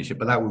 and finish it.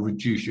 But that will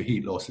reduce your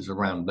heat losses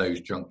around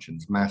those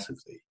junctions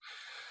massively.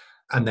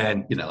 And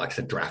then, you know, like I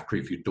said, draft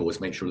proof your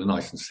doors, make sure they're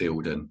nice and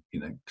sealed and, you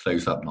know,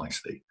 close up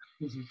nicely.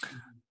 Mm-hmm.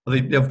 I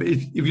think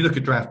if you look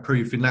at draft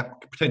proof,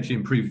 that potentially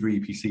improves your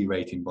EPC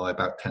rating by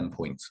about 10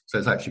 points. So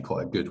it's actually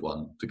quite a good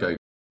one to go.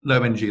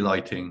 Low energy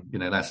lighting, you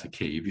know, that's the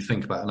key. If you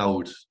think about an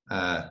old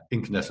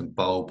incandescent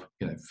bulb,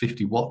 you know,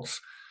 50 watts,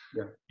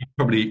 you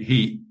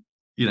probably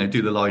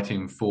do the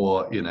lighting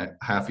for, you know,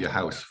 half your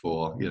house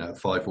for, you know,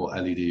 5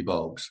 watt LED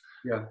bulbs.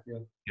 Yeah.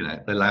 You know,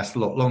 they last a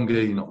lot longer.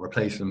 You're not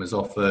replacing them as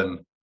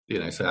often, you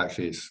know, so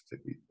actually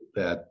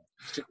they're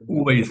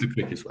always the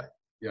quickest way.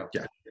 Yeah.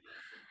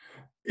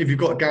 If you've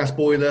got a gas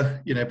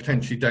boiler, you know,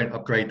 potentially don't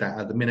upgrade that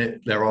at the minute.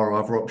 There are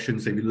other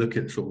options. If you look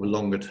at sort of a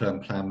longer term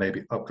plan,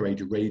 maybe upgrade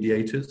your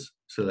radiators.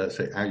 So let's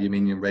say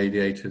aluminium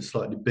radiators,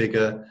 slightly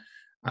bigger,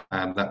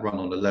 that run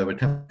on a lower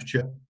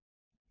temperature.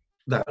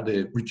 That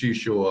would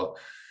reduce your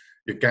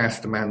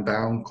gas demand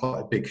down quite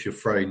a bit because you're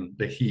throwing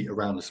the heat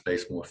around the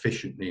space more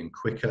efficiently and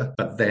quicker.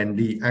 But then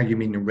the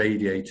aluminium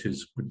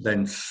radiators would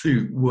then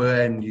suit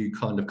when you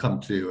kind of come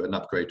to an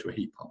upgrade to a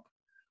heat pump.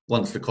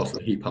 Once the cost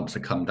of heat pumps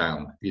have come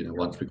down, you know,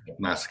 once we've got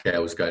mass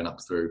scales going up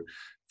through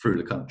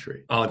the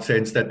country. I'd say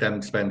instead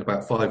then spend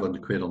about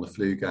 500 quid on the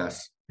flue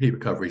gas heat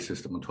recovery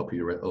system on top of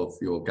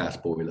your gas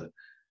boiler.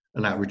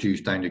 And that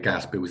reduced down your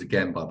gas bills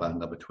again by about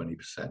another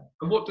 20%.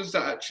 And what does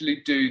that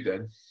actually do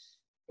then?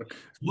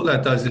 What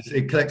that does is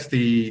it collects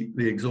the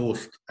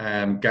exhaust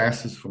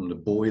gases from the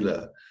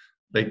boiler.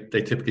 They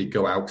typically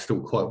go out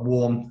still quite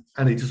warm,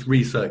 and it just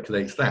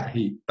recirculates that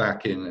heat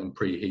back in and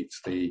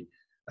preheats the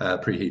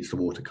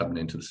water coming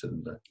into the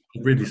cylinder.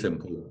 Really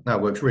simple.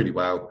 That works really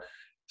well.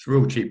 It's a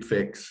real cheap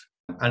fix,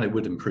 and it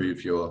would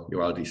improve your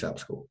RD SAP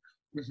score.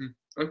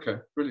 Mm-hmm. Okay,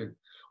 brilliant.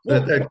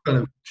 They're kind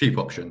of cheap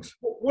options.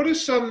 What are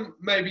some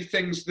maybe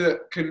things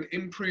that can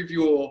improve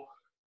your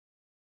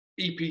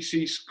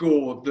EPC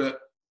score that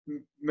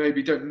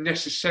maybe don't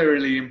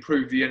necessarily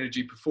improve the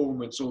energy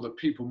performance, or that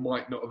people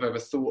might not have ever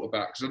thought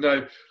about? Because I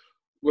know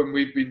when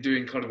we've been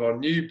doing kind of our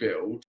new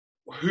build,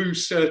 who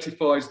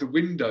certifies the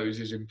windows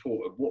is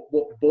important.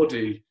 What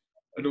body,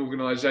 an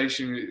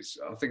organisation,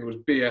 I think it was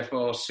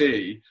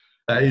BFRC.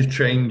 That is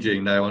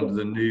changing now under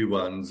the new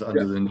ones,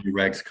 under the new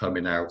regs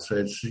coming out. So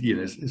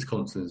it's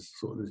constant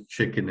sort of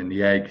chicken and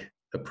the egg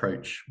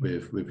approach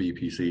with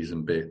EPCs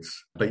and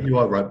bits. But you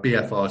are right,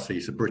 BFRC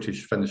is the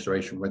British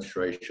Fenestration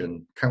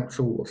Registration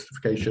Council or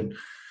certification.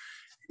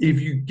 If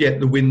you get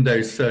the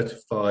windows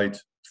certified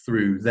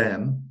through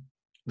them,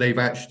 they've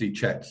actually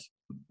checked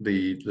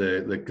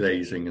the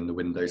glazing and the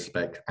window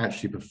spec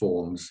actually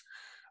performs,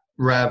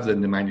 rather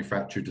than the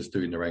manufacturer just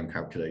doing their own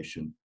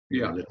calculation.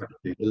 Yeah,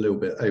 a little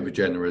bit over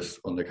generous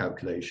on the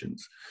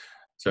calculations.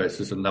 So it's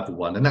just another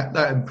one, and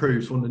that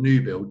improves on the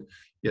new build.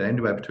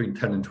 Anywhere between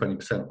 10 and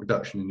 20%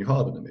 reduction in your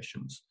carbon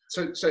emissions.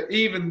 So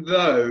even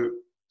though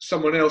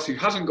someone else who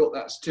hasn't got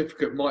that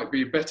certificate might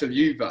be a better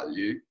U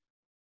value,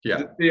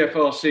 the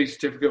BFRC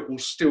certificate will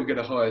still get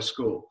a higher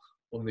score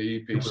on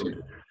the EPC.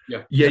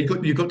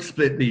 You've got to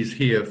split these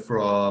here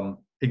from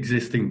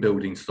existing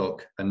building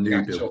stock and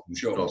new building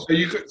stock.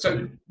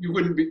 So you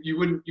wouldn't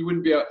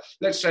be able,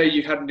 let's say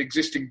you had an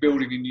existing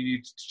building and you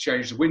needed to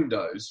change the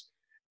windows.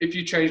 If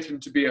you changed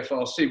them to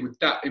BFRC, would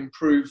that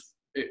improve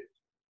it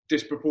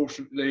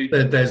disproportionately?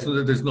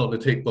 There's not the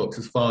tick box,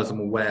 as far as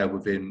I'm aware,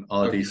 within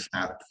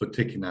RDSAP for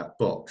ticking that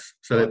box.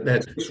 So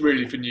it's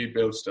really for new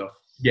build stuff.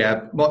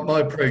 Yeah,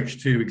 my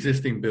approach to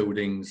existing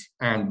buildings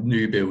and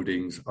new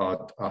buildings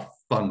are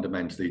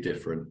fundamentally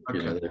different.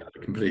 Okay. They're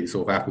completely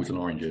sort of apples and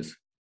oranges.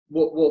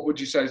 What would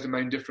you say is the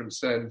main difference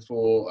then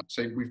for,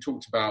 say, we've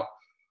talked about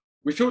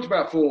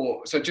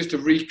so just to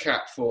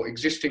recap, for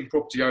existing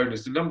property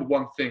owners, the number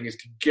one thing is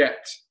to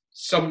get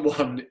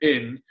someone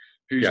in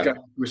who's going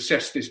to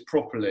assess this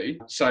properly.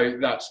 So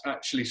that's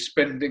actually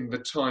spending the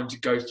time to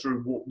go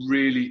through what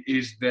really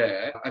is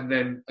there, and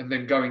then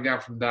going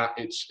down from that,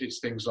 it's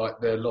things like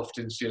the loft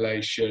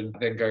insulation,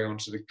 then going on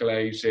to the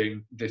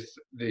glazing,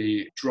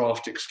 the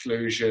draft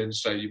exclusion.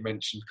 So you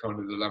mentioned kind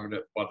of the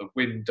laminate by the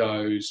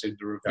windows, in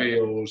the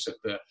reveals,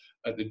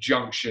 at the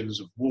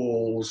junctions of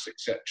walls,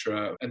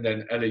 etc., and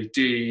then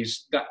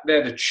LEDs.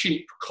 They're the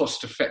cheap,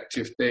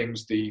 cost-effective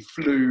things. The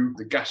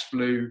gas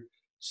flue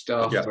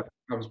stuff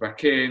comes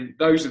back in.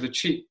 Those are the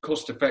cheap,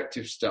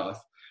 cost-effective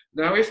stuff.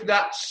 Now, if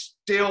that's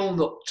still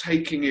not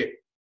taking it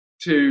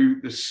to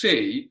the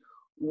C,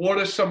 what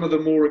are some of the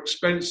more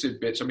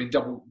expensive bits? I mean,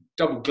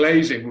 double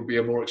glazing would be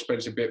a more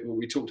expensive bit. When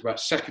we talked about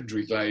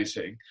secondary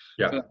glazing.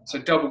 So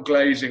double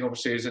glazing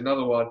obviously is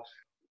another one.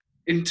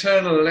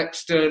 Internal and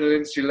external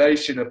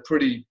insulation are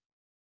pretty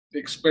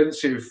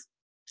expensive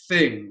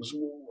things.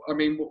 I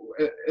mean,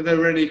 are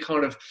there any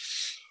kind of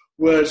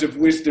words of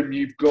wisdom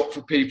you've got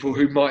for people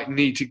who might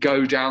need to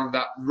go down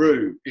that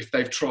route if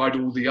they've tried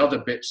all the other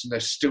bits and they're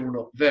still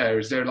not there?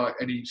 Is there like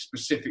any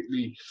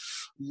specifically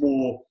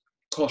more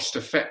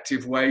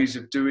cost-effective ways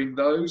of doing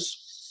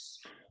those?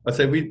 I'd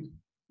say we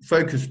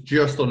focus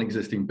just on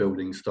existing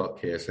building stock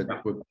here. So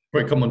we'll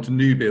probably come on to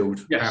new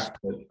build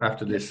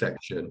after this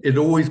section.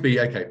 It'll always be,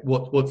 okay,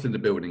 what's in the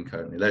building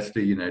currently? Let's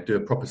do a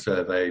proper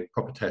survey,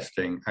 proper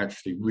testing,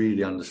 actually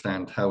really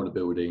understand how the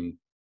building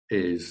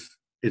is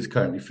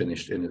currently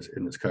finished in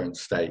its current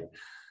state.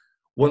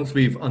 Once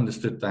we've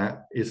understood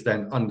that, it's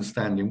then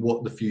understanding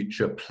what the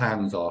future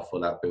plans are for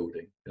that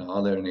building.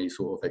 Are there any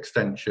sort of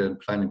extension,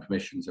 planning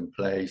permissions in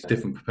place,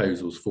 different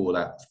proposals for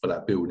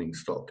that building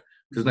stock?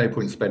 There's no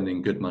point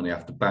spending good money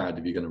after bad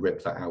if you're going to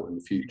rip that out in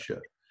the future.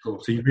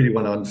 So you really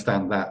want to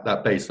understand that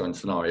baseline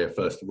scenario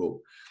first of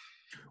all.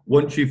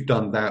 Once you've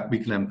done that, we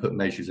can then put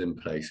measures in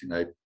place.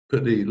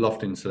 Put the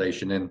loft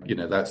insulation in.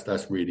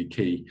 That's really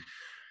key.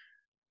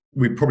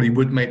 We probably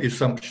would make the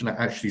assumption that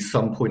actually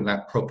some point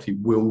that property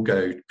will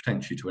go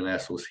potentially to an air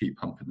source heat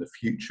pump in the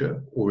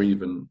future, or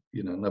even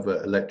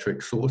another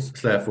electric source.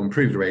 So therefore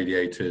improve the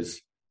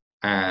radiators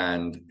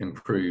and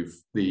improve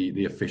the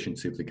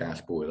efficiency of the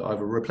gas boiler.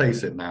 Either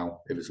replace it now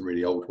if it's a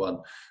really old one,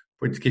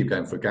 but to keep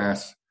going for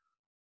gas,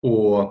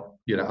 or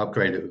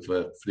upgrade it with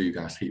a flue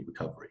gas heat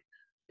recovery.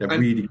 They're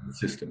really good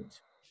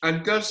systems.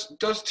 And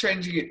does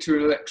changing it to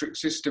an electric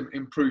system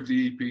improve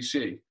the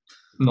EPC?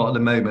 Not at the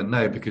moment,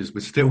 no, because we're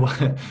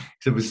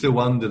still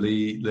under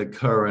the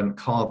current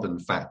carbon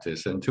factor.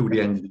 So until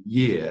the end of the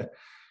year,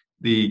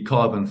 the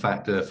carbon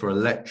factor for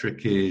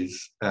electric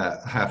is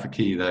half a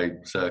kilo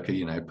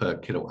circa, per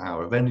kilowatt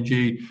hour of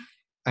energy,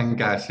 and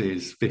gas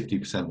is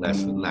 50%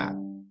 less than that.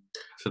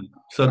 So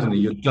suddenly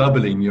you're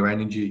doubling your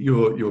energy,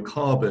 your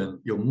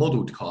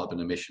modelled carbon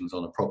emissions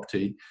on a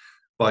property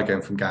by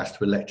going from gas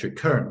to electric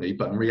currently.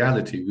 But in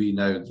reality, we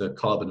know the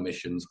carbon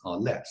emissions are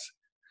less.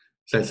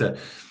 So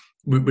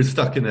we're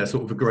stuck in a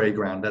sort of a grey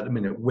ground at the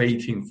minute,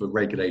 waiting for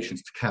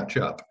regulations to catch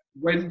up.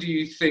 When do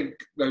you think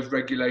those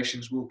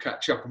regulations will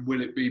catch up, and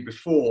will it be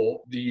before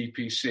the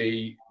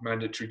EPC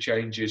mandatory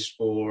changes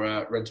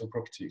for rental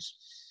properties?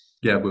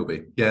 Yeah, it will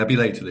be. Yeah, it'll be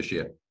later this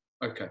year.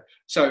 Okay,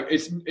 so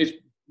it's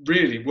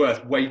really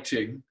worth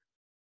waiting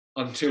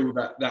until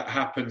that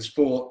happens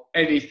for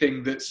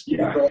anything that's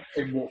not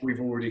in what we've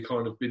already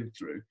kind of been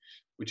through.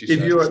 Which is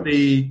if you're at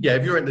the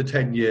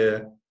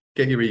 10-year,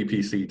 get your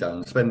EPC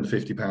done, spend the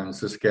 £50,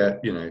 just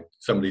get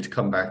somebody to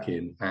come back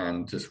in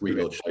and just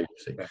relodge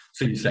agency.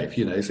 So you're safe.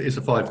 It's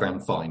a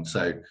 £5,000 fine.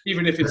 So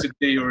even if it's a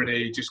D or an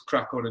E, just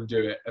crack on and do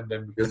it, and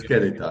then just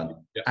get it done.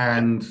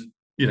 And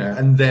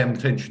and then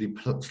potentially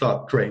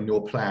start creating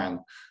your plan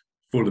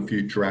for the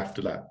future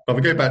after that. But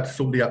we go back to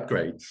sort of the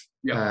upgrades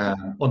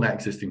on that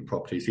existing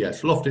properties.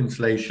 Yes, loft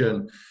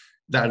insulation.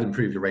 That'll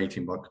improve your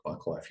rating by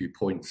quite a few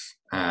points,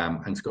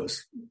 and it's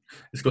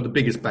got the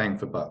biggest bang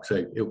for buck.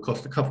 So it'll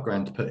cost a couple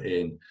grand to put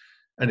in,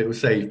 and it will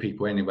save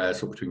people anywhere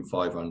sort of between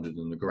 500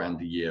 and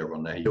 £1,000 a year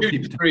on there. 2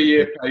 to 3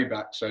 year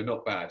payback, so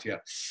not bad.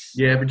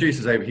 Yeah,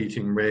 reduces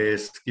overheating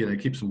risk.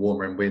 Keeps them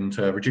warmer in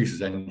winter.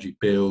 Reduces energy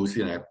bills.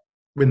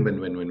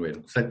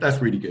 Win. So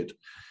that's really good.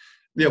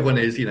 The other one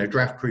is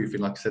draft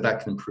proofing. Like I said,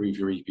 that can improve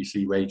your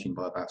EPC rating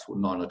by about sort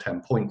of 9 or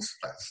 10 points.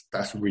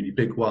 That's a really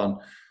big one.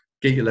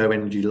 Get your low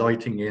energy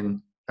lighting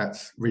in.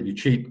 That's really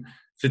cheap.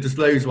 So just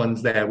those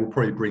ones there will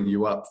probably bring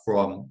you up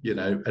from,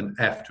 an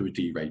F to a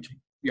D rating.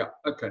 Yeah.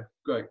 Okay.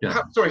 Great. Yeah.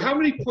 How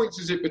many points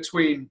is it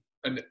between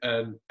an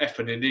F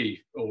and an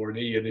E, or an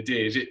E and a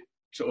D? Is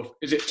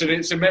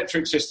it a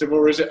metric system,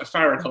 or is it a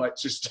Fahrenheit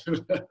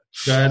system?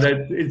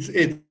 No,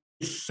 it's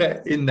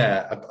set in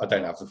there. I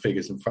don't have the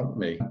figures in front of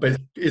me, but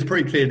it's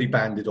pretty clearly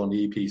banded on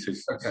the EP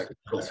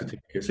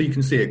certificate, so you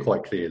can see it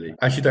quite clearly.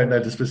 I actually don't know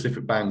the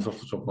specific bands off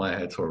the top of my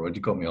head. Sorry,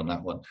 you got me on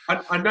that one.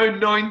 I know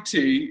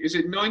 90. Is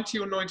it 90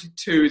 or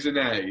 92 is an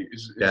A?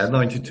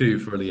 92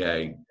 for the A.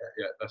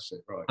 Yeah, that's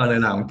it. Right. I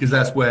don't know, because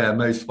that's where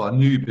most of our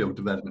new build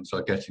developments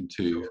are getting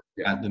to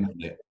at the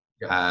minute.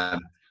 Yeah.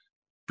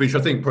 Which I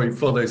think probably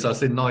follows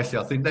us in nicely.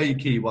 I think they're your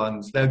key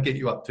ones. They'll get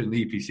you up to an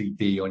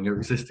EPCD on your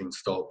existing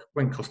stock.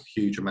 Won't cost a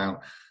huge amount,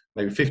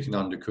 maybe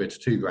 1,500 quid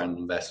to £2,000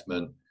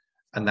 investment,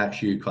 and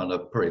that's you kind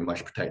of pretty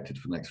much protected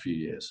for the next few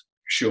years.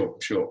 Sure.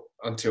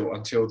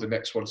 Until the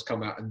next one's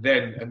come out, and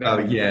then. Oh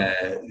yeah,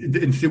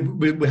 and so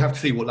we have to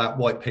see what that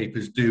white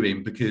paper's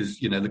doing, because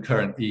the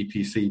current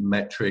EPC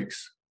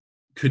metrics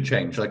could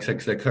change, like I said,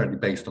 because they're currently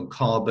based on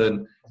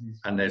carbon,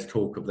 and there's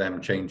talk of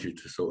them changing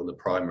to sort of the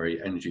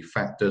primary energy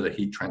factor, the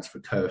heat transfer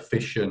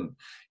coefficient.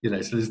 So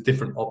there's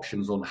different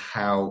options on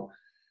how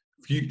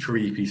future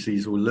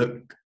EPCs will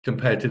look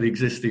compared to the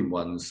existing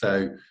ones.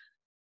 So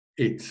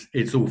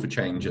it's all for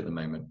change at the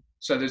moment.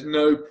 So there's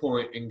no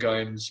point in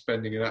going and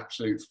spending an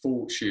absolute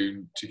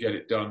fortune to get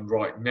it done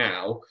right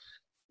now,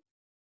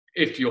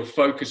 if your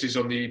focus is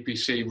on the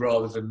EPC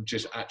rather than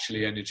just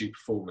actually energy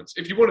performance.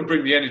 If you want to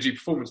bring the energy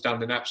performance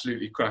down, then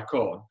absolutely crack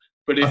on.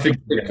 But if you're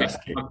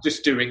thinking, I'm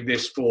just doing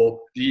this for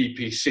the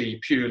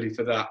EPC purely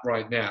for that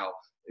right now,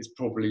 it's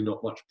probably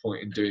not much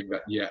point in doing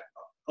that yet.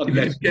 If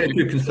you get a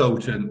good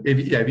consultant, if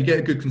you get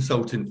a good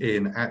consultant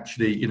in,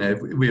 actually,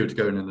 if we were to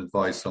go in and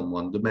advise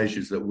someone, the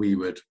measures that we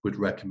would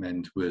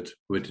recommend would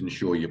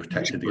ensure you're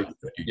protected against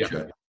the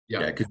future.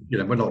 Yeah, because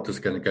we're not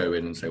just going to go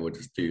in and say we'll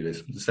just do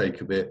this for the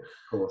sake of it.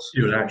 Of course,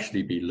 you would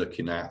actually be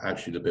looking at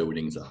the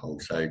building as a whole.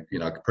 So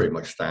I could pretty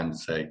much stand and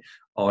say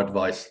our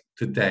advice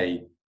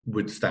today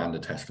would stand the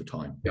test of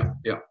time.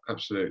 Yeah,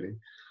 absolutely.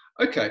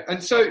 Okay,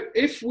 and so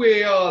if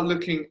we are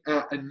looking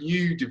at a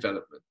new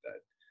development, then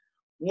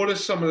what are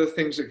some of the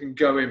things that can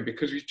go in?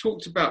 Because we've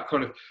talked about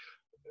kind of,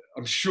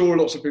 I'm sure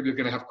lots of people are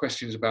going to have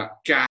questions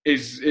about gas.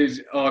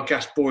 Is our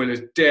gas boilers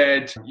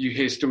dead? You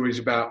hear stories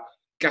about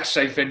gas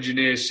safe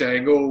engineers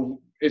saying,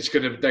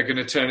 they're going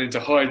to turn into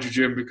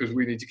hydrogen because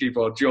we need to keep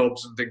our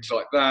jobs and things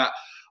like that.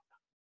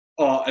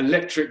 Are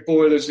electric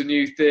boilers a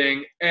new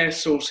thing? Air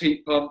source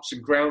heat pumps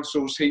and ground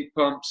source heat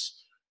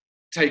pumps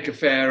take a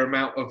fair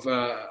amount of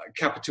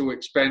capital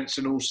expense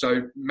and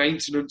also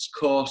maintenance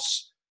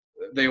costs.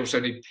 They also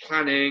need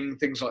planning,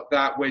 things like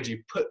that. Where do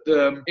you put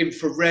them?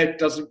 Infrared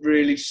doesn't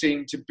really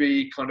seem to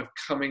be kind of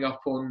coming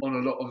up on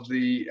a lot of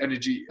the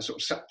energy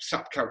sort of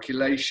SAP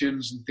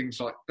calculations and things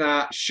like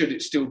that. Should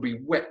it still be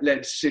wet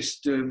lead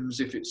systems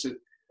if it's an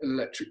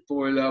electric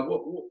boiler?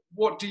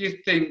 What do you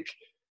think?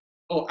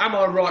 Or am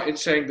I right in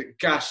saying that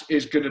gas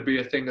is going to be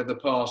a thing of the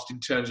past in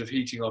terms of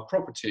heating our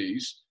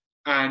properties?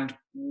 And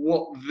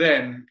what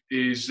then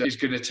is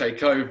going to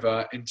take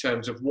over in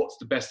terms of what's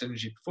the best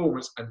energy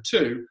performance? And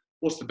two,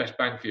 what's the best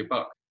bang for your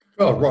buck?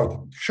 Oh,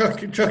 Rod,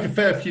 chuck a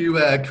fair few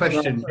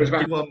questions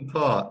in one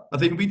part. I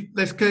think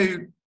let's go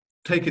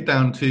take it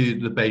down to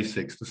the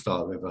basics to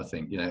start with. I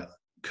think,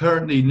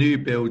 currently new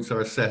builds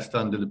are assessed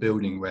under the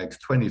building regs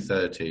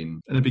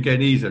 2013, and it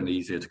became easier and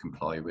easier to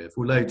comply with,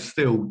 although it's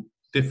still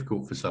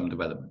difficult for some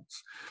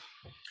developments.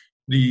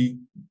 The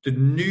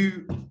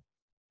new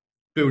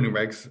building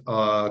regs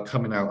are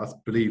coming out, I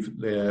believe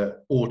they're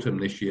autumn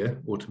this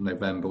year, autumn,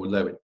 November,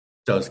 although it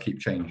does keep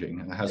changing,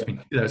 and it has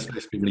been supposed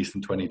to be released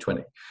in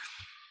 2020.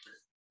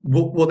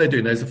 What they're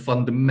doing, there's a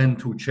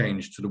fundamental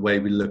change to the way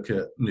we look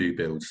at new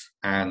builds,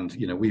 and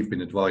we've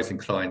been advising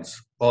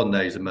clients on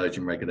those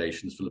emerging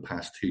regulations for the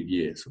past 2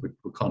 years. So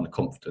we're kind of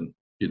confident,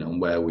 on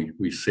where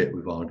we sit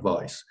with our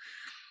advice.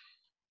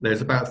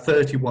 There's about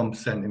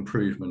 31%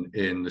 improvement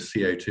in the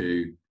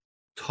CO2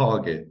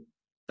 target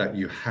that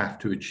you have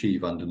to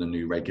achieve under the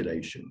new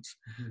regulations.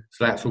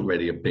 So that's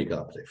already a big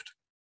uplift,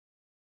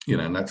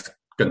 and that's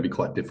going to be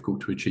quite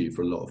difficult to achieve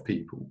for a lot of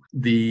people.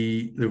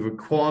 The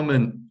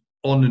requirement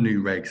on the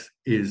new regs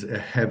is a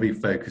heavy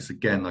focus,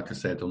 again, like I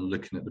said, on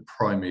looking at the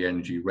primary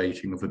energy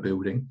rating of a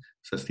building.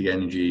 So that's the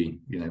energy,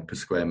 per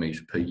square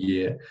metre per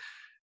year.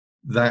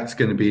 That's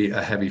going to be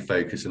a heavy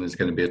focus, and there's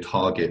going to be a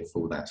target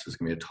for that. So there's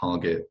going to be a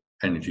target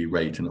energy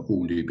rate, and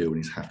all new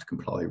buildings have to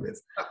comply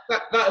with.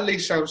 That at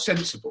least sounds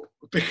sensible,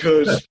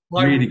 because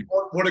really,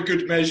 what a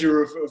good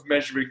measure of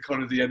measuring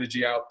kind of the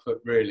energy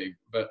output, really,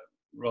 but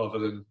rather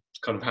than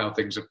kind of how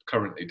things are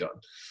currently done.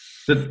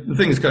 The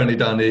thing that's currently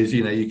done is,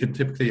 you can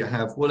typically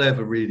have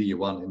whatever really you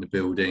want in the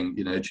building,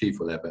 achieve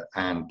whatever,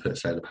 and put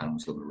solar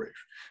panels on the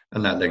roof.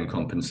 And that then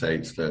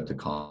compensates the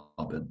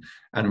carbon.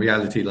 And in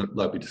reality,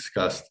 like we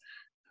discussed,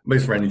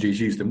 most of our energy is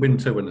used in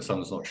winter when the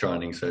sun's not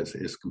shining, so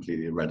it's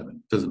completely irrelevant.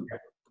 It doesn't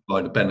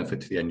provide a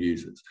benefit to the end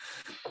users.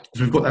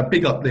 So we've got that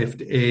big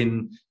uplift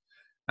in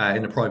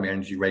the primary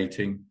energy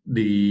rating.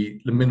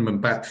 The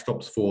minimum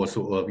backstops for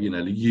sort of,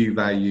 the U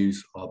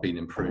values are being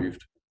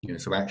improved.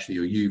 So actually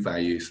your U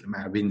values, the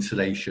amount of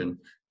insulation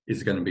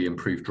is going to be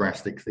improved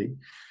drastically.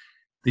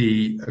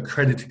 The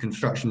accredited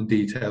construction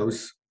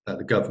details that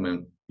the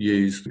government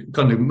used,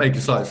 kind of make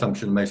a slight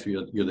assumption, most of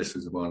your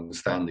listeners will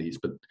understand these,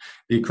 but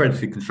the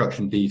accredited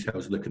construction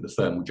details look at the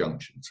thermal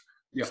junctions.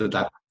 Yep. So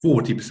that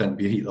 40% of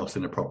your heat loss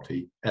in a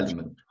property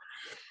element.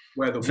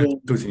 Where the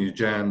walls and your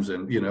jams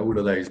and all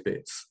of those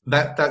bits.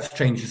 That's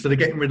changing. So they're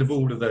getting rid of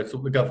all of those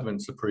sort of the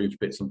government's approved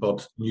bits and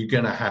bobs. You're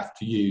going to have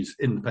to use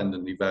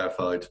independently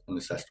verified and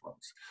assessed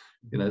ones.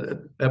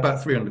 They're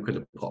about 300 quid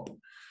a pop.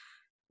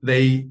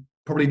 They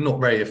probably not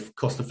very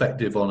cost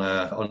effective on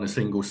a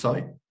single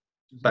site.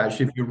 But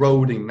actually, if you're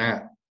rolling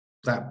that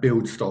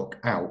build stock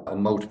out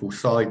on multiple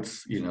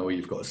sites, or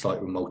you've got a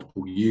site with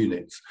multiple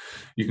units,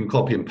 you can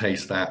copy and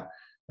paste that.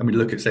 And we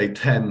look at, say,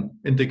 10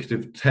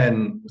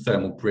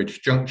 thermal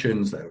bridge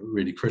junctions that are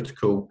really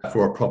critical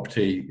for a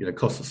property,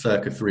 costs a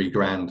circa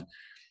 $3,000,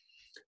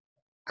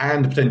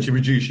 and potentially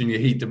reducing your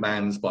heat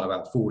demands by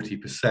about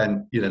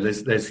 40%.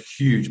 There's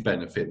huge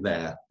benefit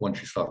there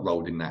once you start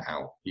rolling that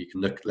out. You can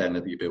look then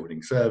at your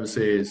building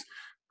services,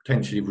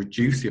 potentially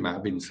reduce the amount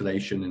of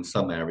insulation in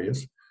some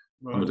areas.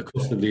 Right. And with the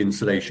cost of the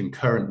insulation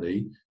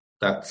currently,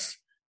 that's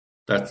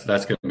going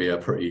to be a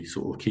pretty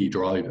sort of key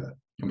driver.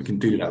 And we can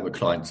do that with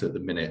clients at the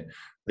minute.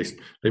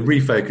 They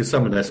refocus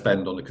some of their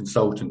spend on the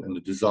consultant and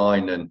the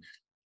design and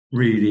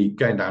really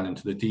going down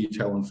into the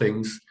detail on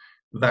things.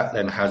 That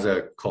then has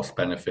a cost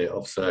benefit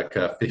of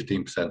circa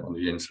 15% on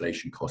the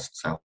insulation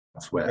costs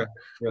elsewhere.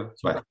 Yeah.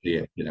 So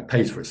actually it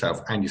pays for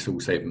itself, and you're still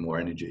saving more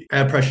energy.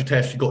 Air pressure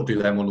tests, you've got to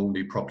do them on all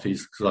new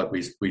properties, because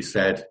like we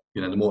said,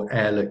 the more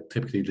air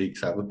typically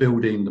leaks out of a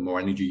building, the more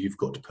energy you've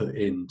got to put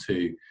in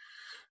to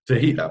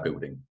heat that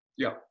building.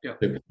 Yeah.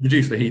 So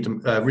reduce the heat,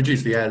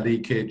 reduce the air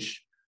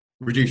leakage,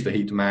 reduce the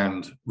heat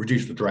demand,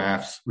 reduce the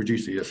drafts,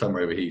 reduce the summer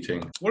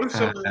overheating. What are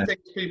some of the things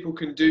people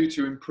can do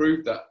to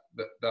improve that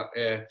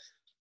air,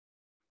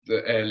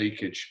 the air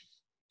leakage?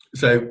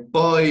 So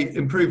by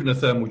improving the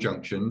thermal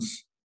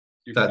junctions,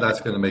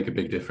 that's going to make a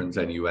big difference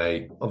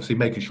anyway. Obviously,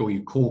 making sure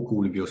you cork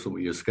all of your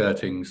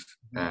skirtings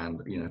and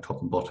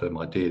top and bottom,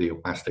 ideally,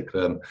 or plastic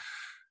them.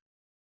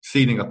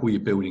 Sealing up all your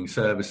building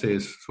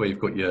services, so where you've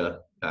got your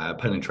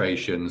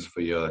penetrations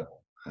for your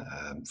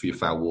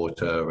foul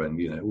water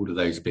and all of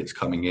those bits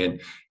coming in.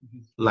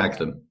 Lag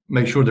them.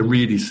 Make sure they're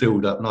really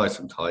sealed up nice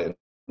and tight,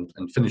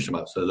 and finish them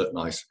up so they look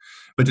nice.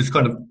 But just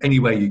kind of any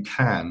way you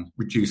can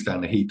reduce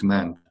down the heat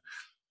demand.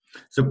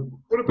 So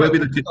what about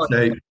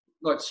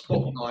like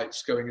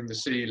spotlights going in the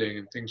ceiling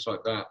and things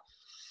like that?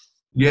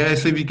 Yeah,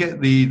 so if you get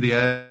the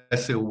air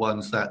seal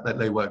ones, that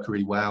they work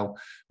really well.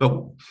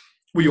 But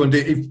what you want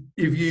to do,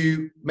 if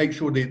you make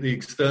sure that the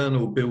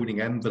external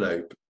building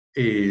envelope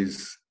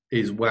is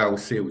well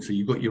sealed, so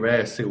you've got your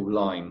air seal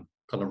line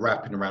kind of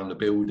wrapping around the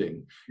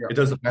building. Yeah. It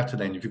doesn't matter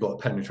then if you've got a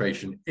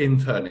penetration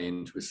internally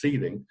into a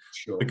ceiling,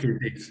 sure,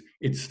 because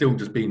it's still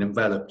just being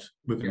enveloped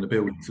within the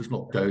building, so it's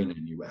not going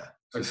anywhere.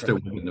 So it's still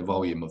within the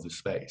volume of the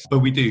space. But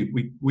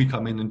we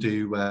come in and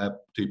do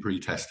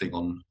pre-testing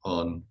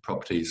on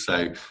properties.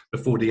 So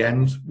before the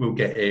end, we'll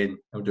get in and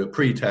we'll do a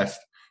pre-test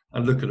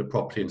and look at the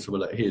property and say,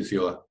 well, here's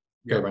your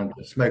go around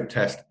the smoke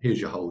test. Here's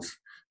your holes.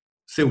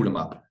 Seal them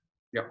up.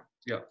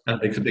 Yeah,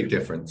 and it makes a big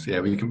difference.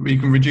 Yeah, we can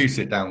reduce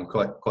it down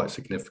quite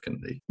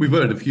significantly. We've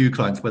heard a few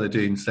clients where they're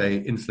doing, say,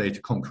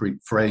 insulated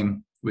concrete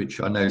frame,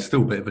 which I know is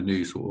still a bit of a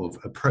new sort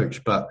of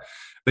approach, but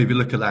if you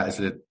look at that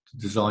as a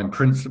design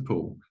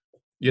principle,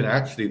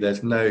 actually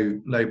there's no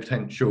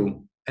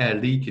potential air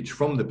leakage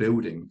from the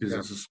building because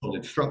it's a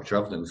solid structure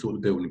other than sort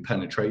of building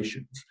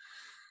penetrations.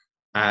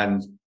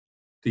 And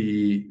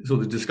the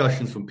sort of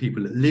discussions from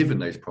people that live in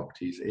those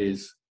properties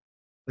is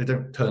they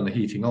don't turn the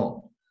heating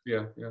on.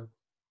 Yeah.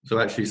 So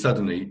actually,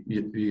 suddenly,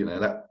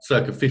 that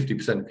circa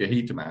 50% of your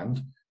heat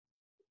demand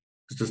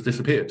has just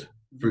disappeared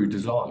through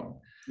design.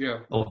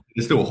 Yeah.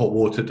 There's still a hot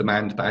water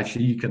demand, but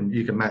actually you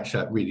can match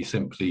that really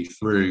simply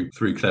through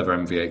clever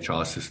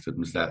MVHR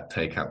systems that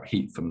take out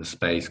heat from the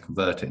space,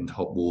 convert it into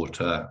hot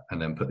water,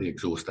 and then put the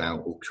exhaust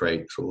out or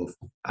create sort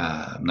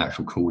of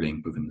natural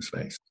cooling within the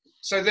space.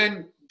 So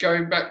then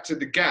going back to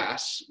the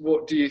gas,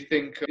 what do you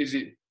think is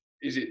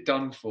it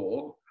done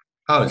for?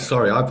 Oh,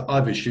 sorry.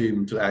 I've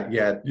assumed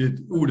that,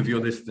 all of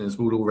your listeners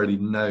will already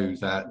know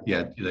that,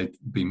 they'd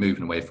be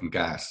moving away from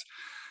gas.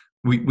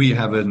 We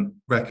haven't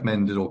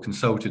recommended or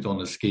consulted on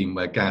a scheme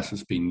where gas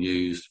has been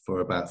used for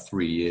about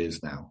 3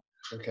 years now.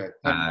 Okay.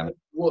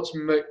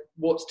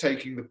 What's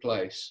taking the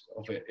place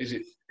of it? Is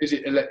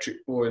it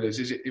electric boilers?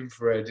 Is it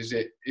infrared? Is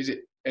it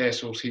air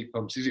source heat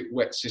pumps? Is it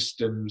wet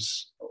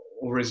systems?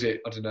 Or is it,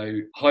 I don't know,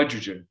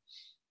 hydrogen?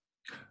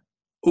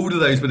 All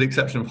of those with the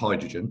exception of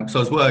hydrogen. So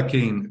I was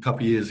working a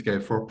couple of years ago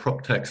for a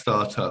prop tech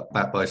startup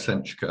backed by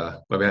Centrica,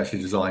 where we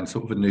actually designed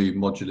sort of a new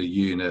modular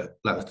unit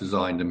that was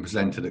designed and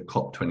presented at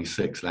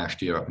COP26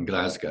 last year up in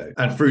Glasgow.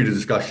 And through the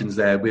discussions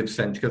there with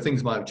Centrica,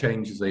 things might have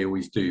changed as they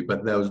always do,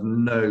 but there was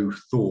no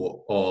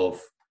thought of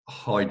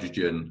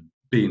hydrogen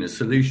being a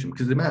solution,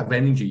 because the amount of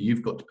energy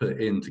you've got to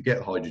put in to get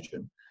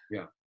hydrogen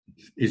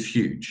is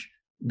huge.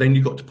 Then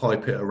you've got to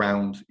pipe it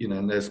around,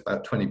 and there's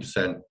about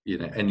 20%,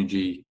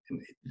 energy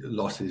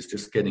losses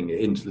just getting it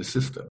into the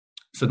system.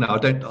 So now I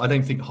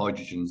don't think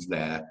hydrogen's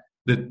there.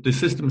 The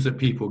systems that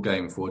people are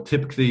going for,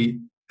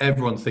 typically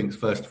everyone thinks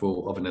first of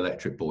all of an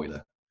electric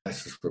boiler.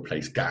 Let's just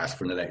replace gas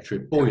for an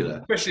electric boiler.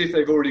 Especially if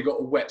they've already got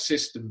a wet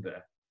system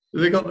there.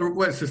 They've got the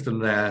wet system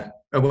there.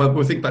 Well,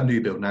 we'll think about new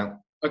build now.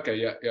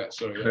 Okay,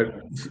 sorry.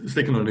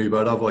 Sticking on new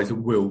build, otherwise it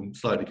will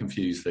slightly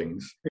confuse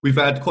things. We've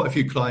had quite a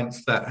few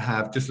clients that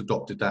have just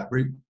adopted that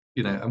route,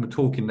 and we're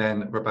talking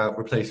then about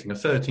replacing a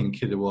 13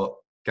 kilowatt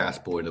gas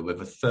boiler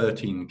with a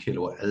 13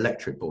 kilowatt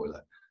electric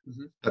boiler.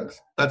 Mm-hmm.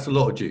 That's a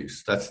lot of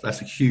juice. That's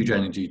a huge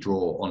energy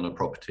draw on a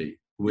property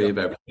with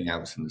everything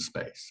else in the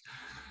space.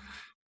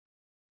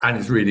 And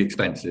it's really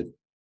expensive.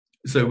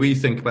 So we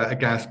think about a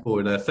gas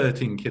boiler,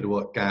 13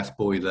 kilowatt gas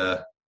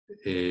boiler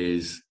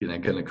is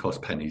going to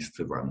cost pennies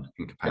to run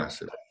in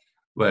comparison,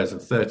 whereas a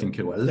 13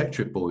 kilowatt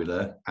electric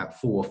boiler at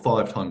 4 or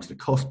 5 times the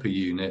cost per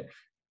unit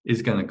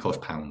is going to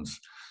cost pounds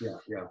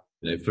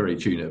for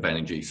each unit of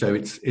energy. So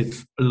it's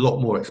a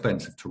lot more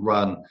expensive to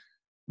run,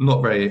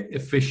 not very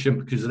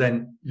efficient, because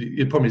then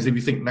the problem is, if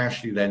you think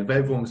nationally, then if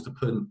everyone was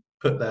to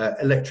put their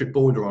electric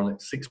boiler on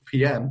at 6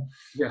 p.m.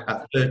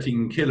 at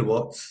 13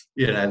 kilowatts,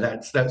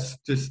 that's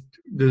just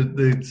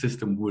the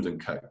system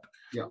wouldn't cope.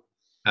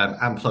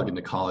 And plugging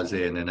the cars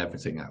in and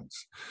everything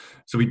else.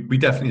 So we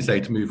definitely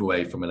say to move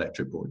away from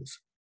electric boilers.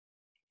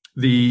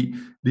 The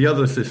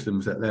other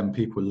systems that then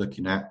people are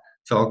looking at,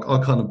 so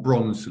our kind of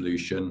bronze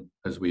solution,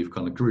 as we've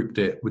kind of grouped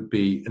it, would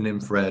be an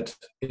infrared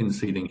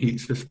in-ceiling heat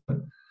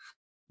system.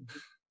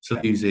 So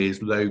it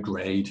uses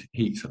low-grade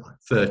heat,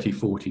 30,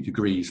 40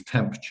 degrees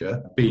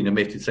temperature, being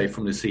emitted, say,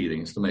 from the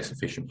ceiling. It's the most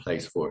efficient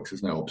place for it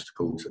because there's no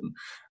obstacles, and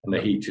the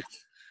heat just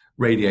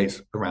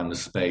radiates around the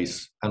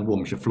space and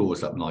warms your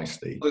floors up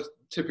nicely. The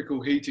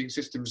typical heating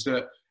systems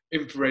that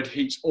infrared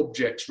heats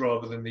objects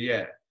rather than the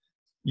air.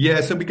 Yeah,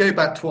 so we go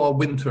back to our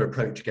winter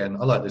approach again.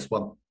 I like this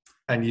one.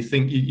 And you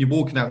think you're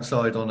walking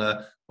outside on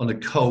a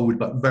cold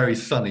but very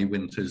sunny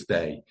winter's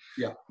day.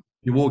 Yeah.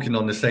 You're walking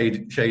on the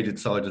shaded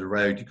side of the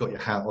road. You've got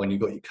your hat on,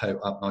 you've got your coat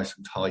up nice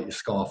and tight, your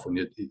scarf on.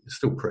 You're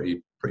still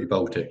pretty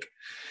Baltic.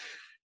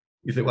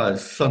 You think, well, the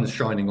sun's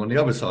shining on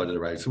the other side of the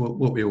road. So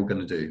what are we all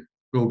going to do?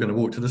 We're all going to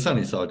walk to the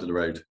sunny side of the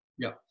road.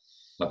 Yeah.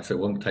 Like I said,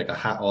 we'll take a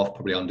hat off,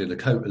 probably undo the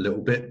coat a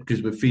little bit,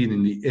 because we're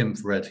feeling the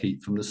infrared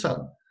heat from the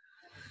sun.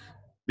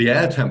 The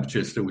air temperature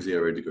is still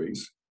 0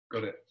 degrees.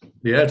 Got it.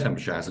 The air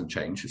temperature hasn't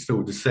changed. It's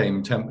still the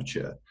same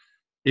temperature.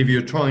 If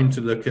you're trying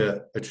to look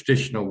at a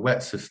traditional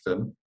wet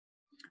system,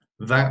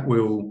 that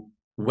will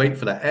wait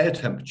for that air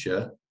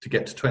temperature to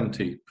get to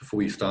 20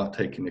 before you start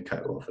taking the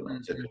coat off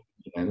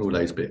and all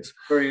those bits.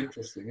 Very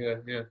interesting,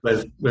 yeah.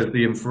 Whereas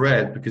the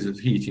infrared, because it's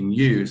heating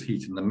it's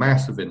heating the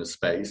mass within a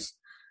space,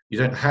 you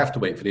don't have to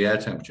wait for the air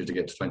temperature to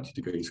get to 20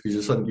 degrees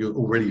because you're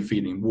already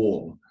feeling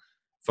warm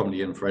from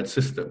the infrared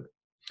system.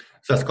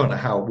 So that's kind of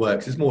how it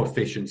works. It's more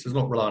efficient. So it's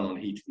not relying on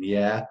heating the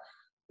air,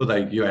 although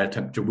your air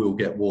temperature will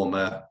get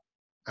warmer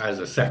as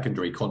a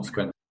secondary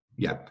consequence.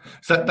 Yeah.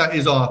 So that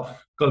is our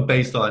kind of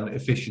baseline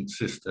efficient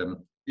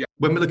system. Yeah.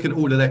 When we're looking at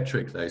all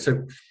electric though,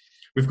 so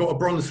we've got a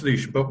bronze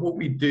solution, but what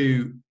we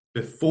do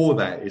before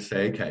that is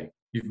say, okay,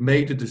 you've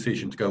made a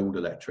decision to go all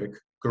electric.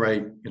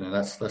 Great.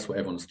 That's what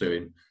everyone's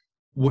doing.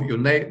 What you're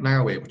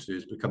now able to do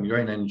is become your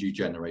own energy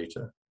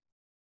generator.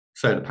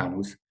 Solar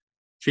panels,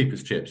 cheap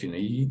as chips.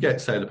 You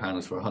get solar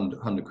panels for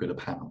 100 quid a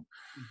panel.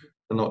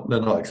 Mm-hmm.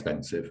 They're not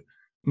expensive.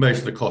 Most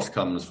of the cost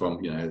comes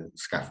from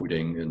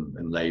scaffolding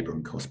and labour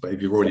and cost. But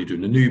if you're already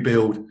doing a new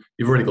build,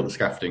 you've already got the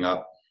scaffolding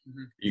up.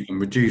 Mm-hmm. You can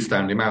reduce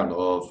down the amount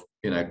of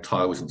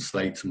tiles and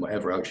slates and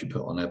whatever else you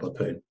put on there by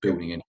putting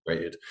building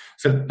integrated.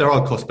 So there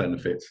are cost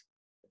benefits.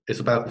 It's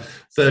about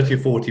 30 or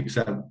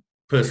 40%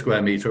 per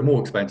square metre more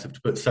expensive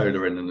to put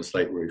solar in than a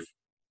slate roof.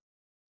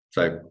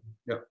 So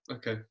yeah,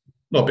 okay.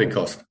 Not a big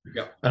cost.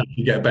 Yeah. And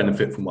you get a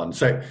benefit from one.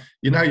 So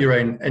you know your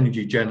own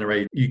energy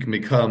generator. You can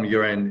become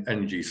your own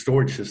energy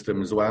storage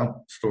system as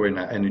well, storing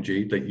that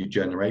energy that you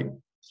generate.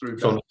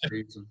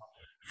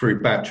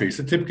 Through batteries.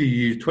 So typically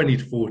you use 20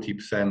 to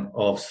 40%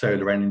 of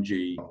solar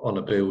energy on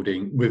a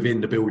building,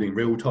 within the building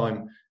real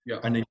time. Yeah.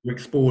 And then you're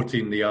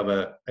exporting the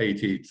other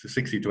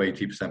 60 to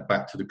 80%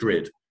 back to the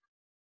grid,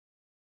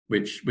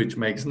 which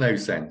makes no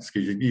sense,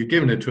 because you're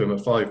giving it to them at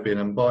 5p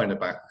and buying it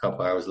back a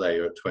couple of hours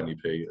later at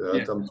 20p.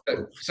 Yeah.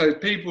 So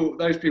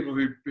those people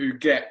who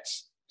get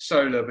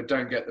solar but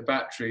don't get the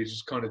batteries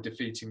is kind of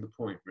defeating the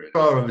point, really.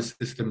 There are other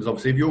systems,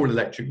 obviously. If you're all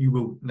electric, you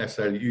will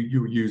necessarily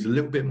you will use a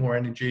little bit more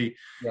energy,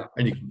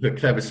 and you can put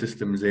clever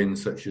systems in,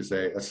 such as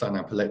a sun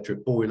amp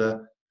electric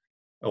boiler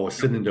or a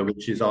cylinder,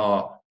 which is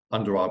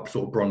under our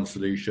sort of bronze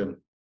solution.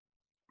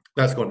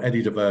 That's got an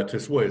eddy diverter.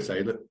 So what it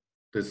say? Look,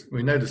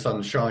 we know the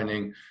sun's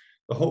shining,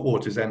 the hot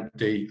water's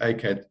empty.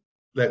 Okay,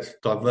 let's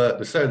divert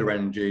the solar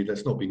energy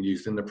that's not being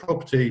used in the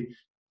property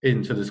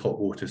into this hot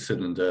water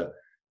cylinder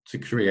to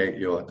create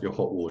your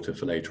hot water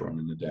for later on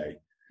in the day.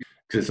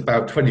 Because it's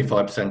about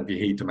 25% of your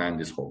heat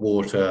demand is hot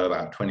water,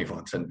 about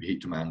 25% of your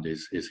heat demand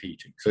is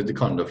heating. So they're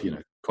kind of,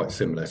 quite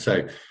similar.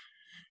 So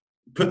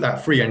put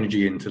that free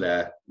energy into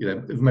there.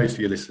 If most of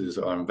your listeners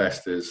are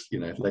investors, they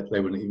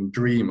wouldn't even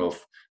dream of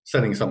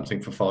selling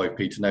something for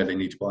 5p to know they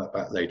need to buy it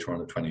back later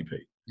on at 20p.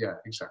 Yeah,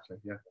 exactly.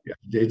 Yeah.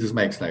 It just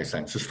makes no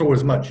sense. So store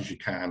as much as you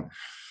can.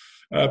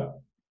 So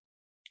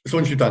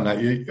once you've done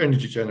that, your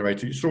energy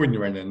generator, you're storing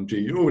your own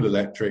energy, you're all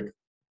electric.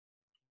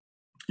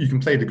 You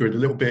can play the grid a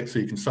little bit, so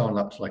you can sign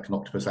up to like an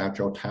Octopus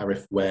Agile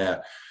tariff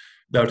where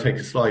they'll take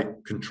a slight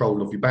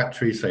control of your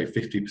battery, say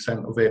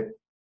 50% of it.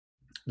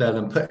 They'll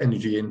then put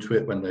energy into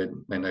it when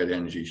they know the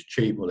energy is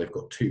cheap or they've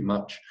got too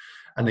much,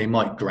 and they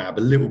might grab a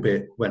little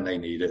bit when they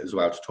need it as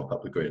well to top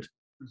up the grid.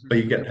 Mm-hmm. But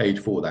you get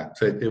paid for that,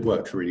 so it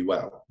works really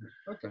well.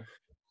 Okay.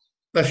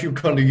 That's your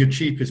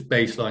cheapest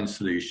baseline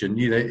solution.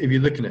 If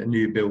you're looking at a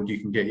new build, you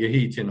can get your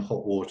heating,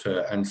 hot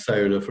water, and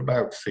solar for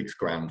about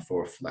 $6,000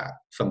 for a flat,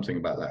 something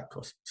about that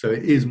cost. So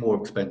it is more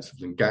expensive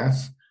than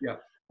gas. Yeah,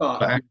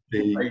 but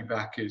actually,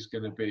 payback is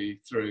going to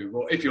be through.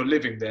 Well, if you're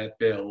living there,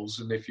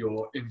 bills, and if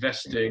you're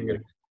investing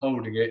and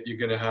holding it, you're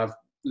going to have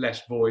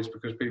less voids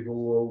because people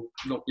will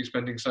not be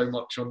spending so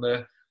much on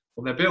their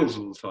bills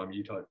all the time,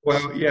 you'd hope.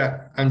 Well,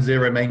 yeah, and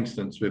zero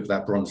maintenance with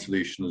that bronze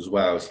solution as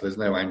well. So there's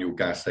no annual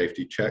gas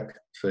safety check.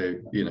 So,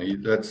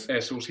 that's...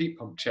 air source heat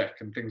pump check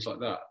and things like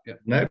that. Yeah.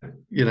 No,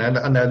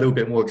 and they're a little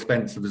bit more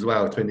expensive as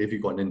well. If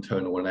you've got an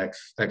internal and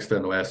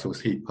external air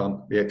source heat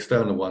pump, the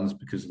external ones,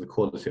 because of the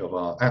quality of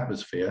our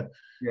atmosphere,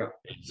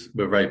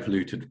 we're a very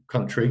polluted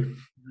country,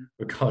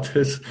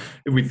 regardless.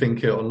 If we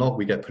think it or not,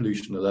 we get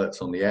pollution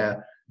alerts on the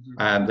air,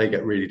 and they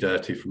get really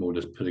dirty from all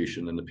this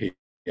pollution and the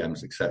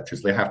PMs, etc.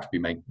 So they have to be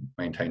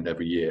maintained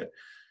every year.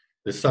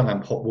 The sun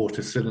amp hot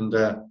water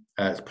cylinder,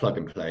 it's plug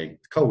and play.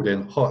 It's cold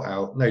in, hot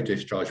out, no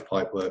discharge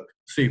pipe work,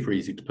 super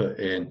easy to put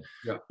in.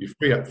 Yeah. You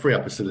free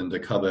up a cylinder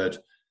cupboard,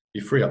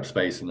 you free up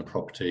space in the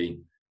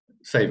property,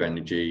 save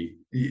energy.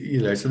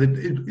 So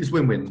it's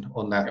win-win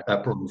on that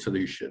problem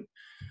solution.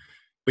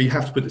 But you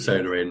have to put the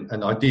solar in,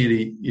 and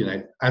ideally,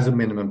 as a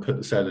minimum, put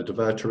the solar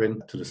diverter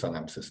in to the sun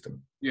amp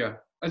system. Yeah,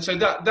 and so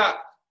that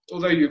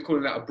although you're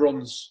calling that a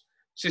bronze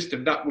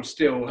system, that would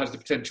still has the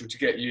potential to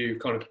get you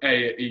kind of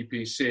at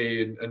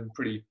EPC and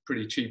pretty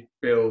cheap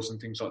bills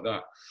and things like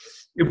that.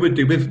 It would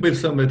do, with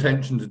some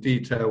attention to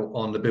detail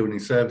on the building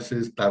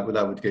services, that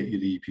would get you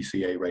the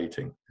EPCA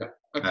rating. Yeah.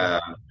 Okay.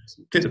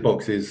 Tick the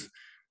boxes.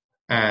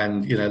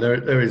 And,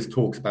 there is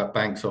talks about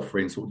banks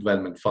offering sort of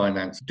development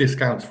finance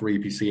discounts for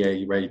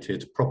EPCA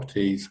rated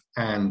properties.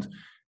 And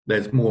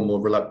there's more and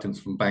more reluctance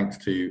from banks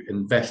to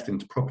invest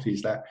into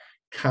properties that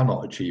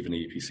cannot achieve an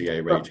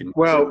EPCA rating.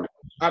 Well,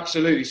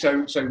 absolutely.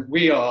 So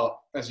we are,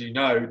 as you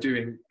know,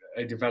 doing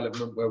a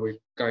development where we're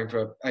going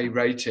for A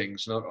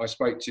ratings. And I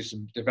spoke to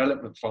some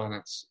development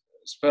finance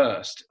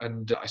first.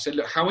 And I said,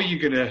 look, how are you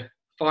going to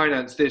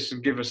finance this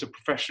and give us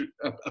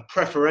a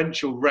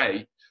preferential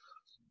rate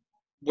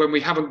when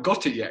we haven't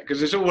got it yet?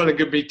 Because it's all well and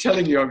good me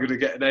telling you I'm going to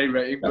get an A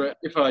rating, but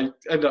if I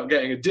end up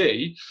getting a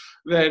D,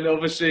 then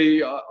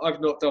obviously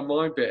I've not done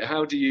my bit.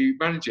 How do you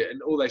manage it?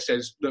 And all they say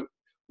is, look,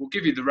 we'll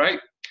give you the rate,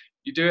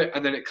 you do it,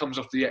 and then it comes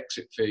off the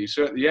exit fee.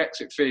 So at the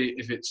exit fee,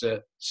 if it's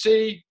a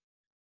C,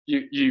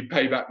 you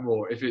pay back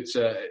more. If it's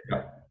a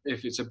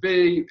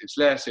B, it's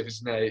less. If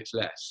it's an A, it's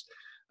less.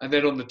 And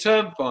then on the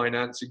term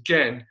finance,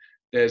 again,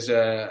 there's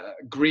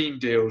green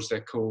deals,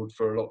 they're called,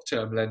 for a lot of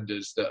term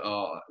lenders that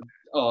are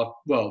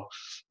well,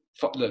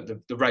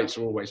 the rates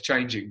are always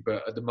changing,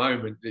 but at the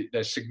moment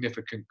there's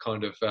significant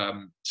kind of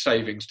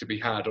savings to be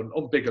had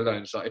on bigger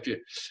loans. Like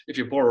if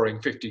you're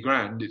borrowing 50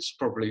 grand, it's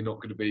probably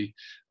not going to be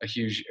a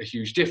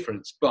huge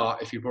difference.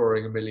 But if you're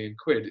borrowing £1 million,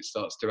 it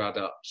starts to add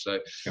up. So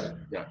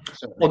yeah.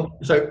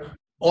 So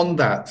on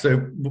that, so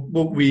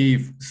what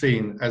we've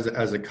seen as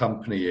a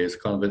company is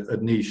kind of a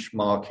niche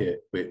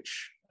market,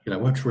 which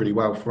works really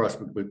well for us.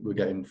 We're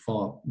getting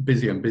far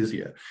busier and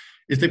busier.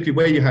 It's typically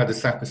where you had a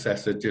SAP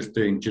assessor just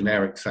doing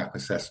generic SAP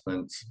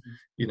assessments.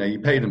 You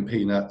pay them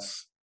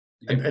peanuts.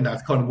 And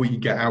that's kind of what you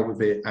get out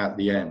of it at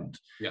the end.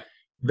 Yeah.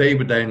 They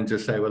would then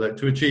just say, well, look,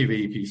 to achieve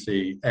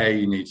EPC,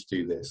 you need to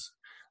do this.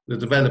 The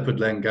developer would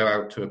then go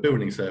out to a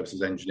building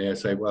services engineer,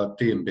 say, well,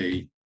 D and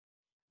B,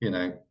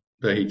 the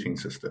heating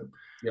system.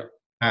 Yeah.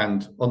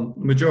 And on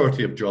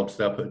majority of jobs,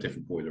 they'll put a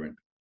different boiler in,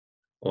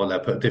 or they'll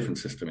put a different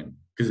system in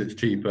because it's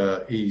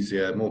cheaper,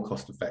 easier, more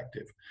cost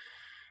effective.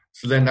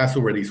 So then that's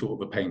already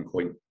sort of a pain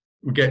point.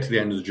 We get to the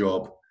end of the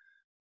job,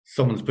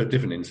 someone's put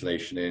different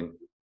insulation in,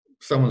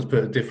 someone's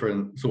put a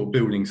different sort of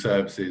building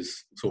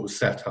services sort of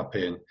setup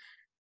in.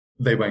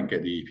 They won't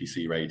get the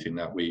EPC rating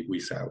that we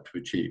set out to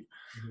achieve.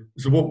 Mm-hmm.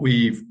 So what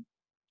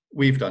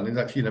we've done is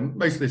actually,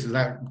 most of this is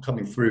out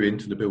coming through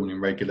into the building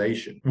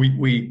regulation.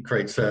 We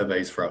create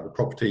surveys throughout the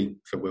property.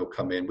 So we'll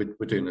come in,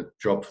 we're doing a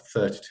job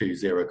for 32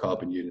 zero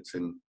carbon units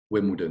in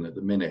Wimbledon at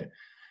the minute,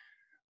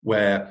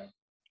 where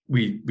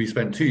we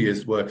spent 2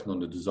 years working on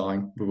the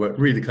design. We worked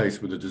really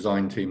closely with the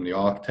design team, the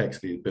architects,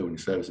 the building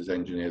services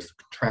engineers, the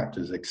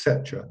contractors,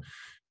 etc.,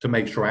 to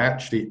make sure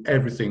actually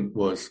everything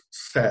was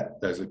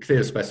set. There's a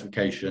clear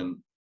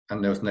specification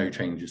and there was no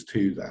changes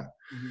to that.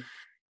 Mm-hmm.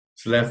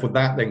 So therefore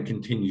that then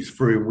continues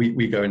through.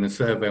 We go in a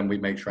survey and we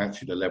make sure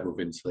actually the level of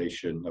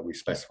insulation that we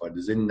specified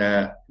is in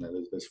there.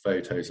 There's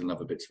photos and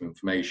other bits of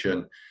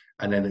information.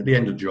 And then at the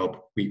end of the job,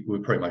 we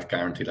pretty much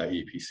guarantee that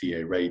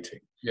EPCA rating.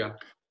 Yeah.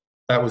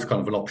 That was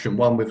kind of an option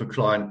one with a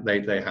client.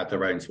 They had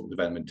their own sort of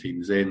development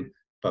teams in,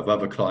 but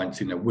other clients,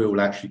 will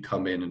actually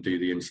come in and do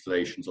the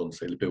installations on,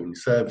 say, the building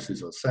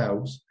services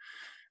ourselves,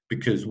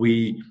 because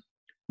we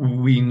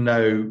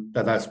know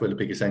that that's where the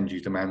biggest energy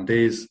demand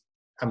is.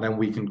 And then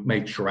we can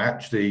make sure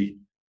actually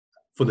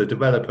for the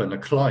developer and the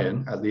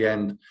client at the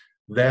end,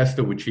 they're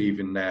still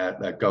achieving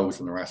their goals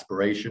and their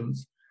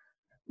aspirations.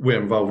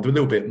 We're involved a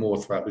little bit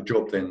more throughout the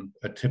job than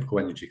a typical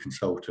energy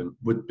consultant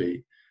would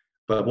be.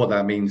 But what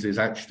that means is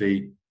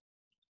actually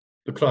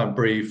the client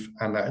brief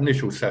and that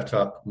initial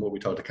setup and what we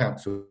told the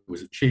council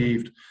was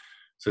achieved.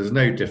 So there's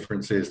no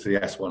differences to the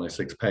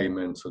S106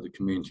 payments or the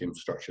community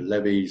infrastructure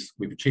levies.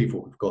 We've achieved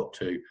what we've got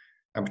to,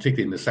 and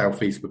particularly in the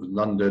southeast with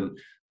London,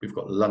 we've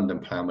got the London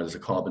plan where there's a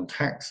carbon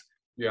tax.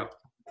 Yeah.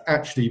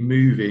 Actually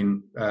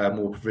moving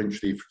more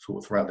provincially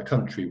sort of throughout the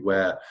country,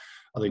 where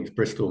I think it's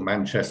Bristol,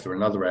 Manchester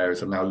and other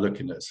areas are now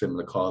looking at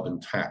similar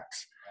carbon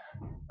tax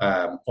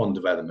on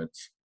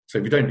developments. So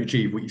if you don't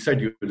achieve what you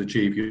said you would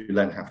achieve, you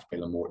then have to pay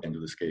more at the end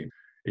of the scheme.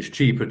 It's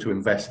cheaper to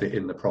invest it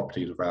in the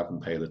property rather than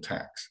pay the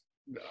tax.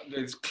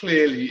 There's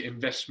clearly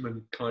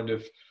investment kind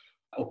of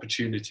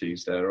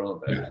opportunities there,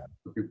 aren't there,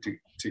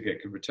 to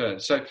get good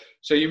returns.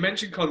 So you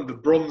mentioned kind of the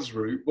bronze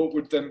route. What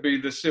would then be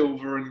the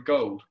silver and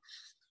gold?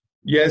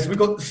 Yes, we've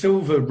got the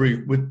silver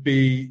route would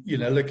be,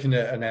 looking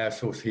at an air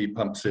source heat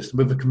pump system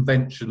with a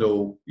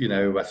conventional,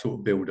 a sort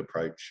of build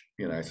approach,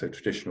 so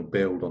traditional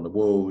build on the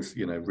walls,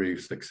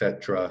 roofs,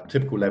 etc.,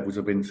 typical levels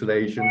of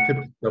insulation,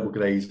 typical double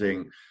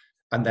glazing,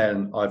 and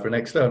then either an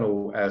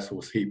external air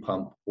source heat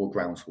pump or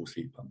ground source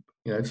heat pump,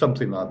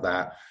 something like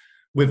that,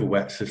 with a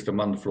wet system,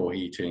 underfloor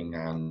heating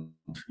and,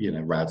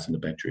 RADs in the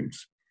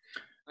bedrooms.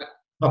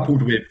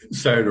 Coupled with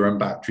solar and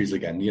batteries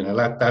again,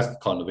 that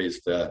kind of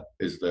is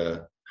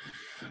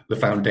the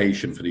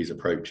foundation for these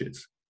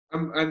approaches.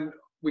 And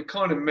we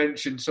kind of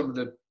mentioned some of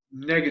the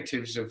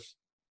negatives of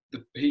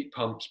the heat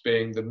pumps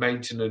being the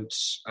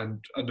maintenance and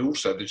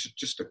also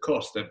just the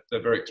cost.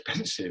 They're very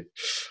expensive.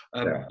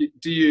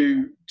 Do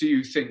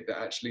you think that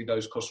actually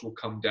those costs will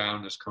come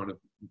down as kind of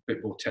a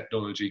bit more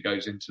technology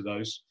goes into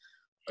those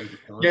over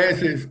time? Yeah,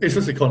 it's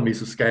just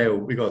economies of scale.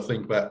 We've got to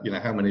think about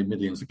how many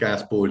millions of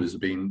gas boilers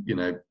have been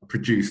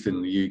produced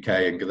in the UK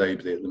and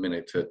globally at the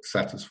minute to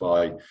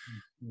satisfy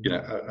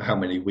how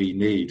many we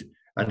need,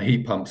 and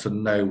heat pumps are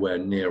nowhere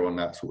near on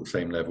that sort of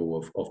same level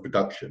of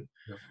production.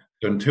 Yeah.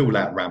 So until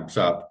that ramps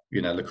up,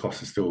 the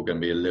cost is still going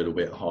to be a little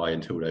bit high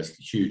until there's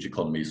huge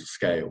economies of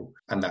scale,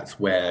 and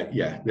that's where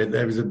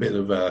there is a bit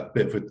of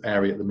an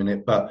area at the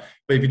minute. But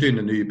if you're doing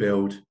a new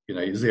build,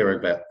 zero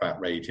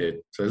VAT rated,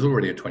 so there's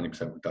already a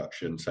 20%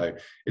 reduction. So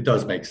it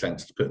does make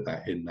sense to put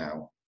that in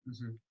now,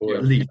 or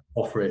at least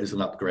offer it as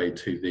an upgrade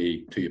to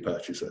your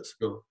purchasers.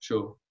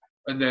 Sure.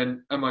 And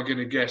then, am I going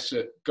to guess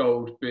at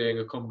gold being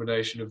a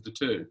combination of the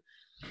two?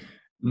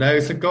 No,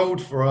 so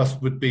gold for us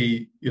would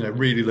be,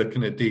 really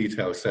looking at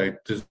detail. So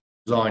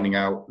designing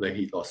out the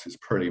heat losses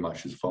pretty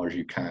much as far as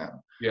you can.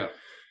 Yeah.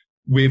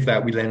 With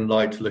that, we then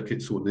like to look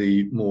at sort of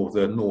the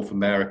North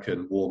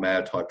American warm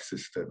air type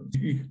systems.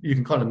 You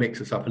can kind of mix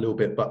this up a little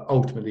bit, but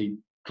ultimately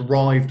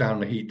drive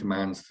down the heat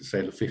demands to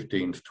say the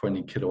 15 to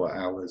 20 kilowatt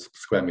hours per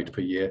square meter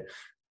per year.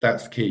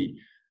 That's key.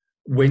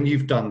 When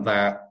you've done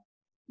that,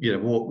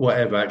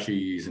 whatever actually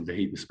you're using to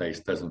heat the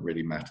space doesn't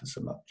really matter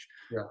so much.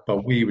 Yeah.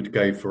 But we would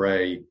go for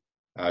a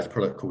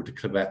product called the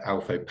Clavette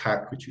Alpha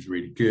Pack, which is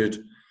really good.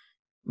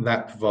 And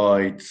that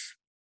provides,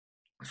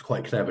 it's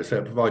quite clever. So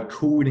it provides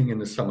cooling in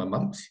the summer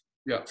months.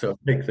 Yeah. So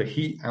take the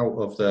heat out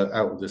of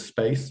the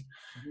space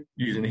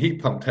using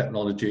heat pump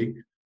technology.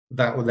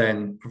 That will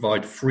then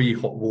provide free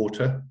hot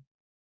water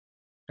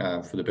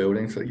for the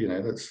building. So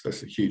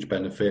that's a huge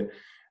benefit.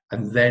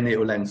 and then it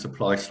will then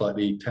supply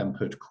slightly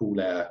tempered cool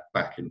air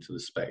back into the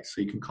space.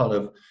 So you can kind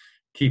of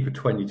keep a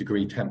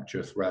 20-degree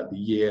temperature throughout the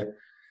year.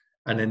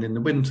 And then in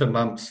the winter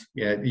months,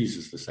 it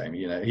uses the same,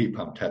 heat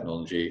pump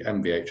technology,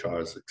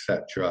 MVHRs,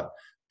 etc.,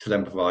 to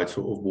then provide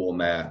sort of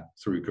warm air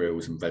through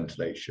grills and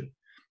ventilation.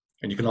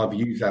 And you can either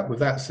use that with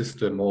that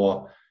system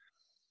or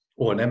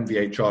an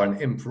MVHR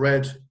and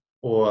infrared,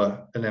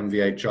 or an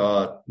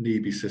MVHR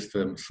NEBI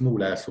system,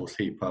 small air source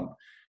heat pump.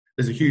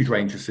 There's a huge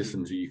range of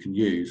systems that you can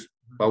use,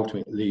 but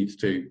ultimately it leads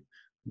to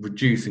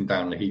reducing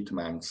down the heat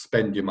demand,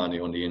 spend your money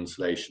on the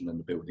insulation and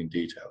the building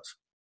details.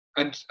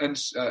 And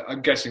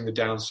I'm guessing the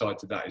downside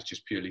to that is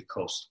just purely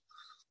cost.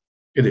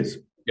 It is.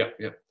 Yeah.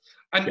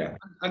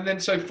 And then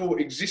so for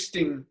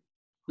existing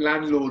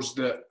landlords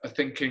that are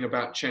thinking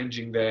about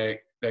changing their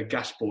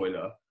gas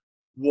boiler,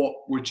 what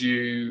would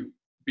you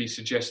be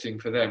suggesting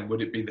for them?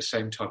 Would it be the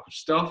same type of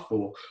stuff,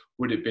 or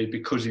would it be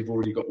because you've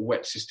already got a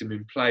wet system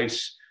in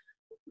place?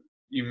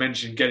 You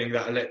mentioned getting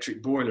that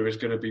electric boiler is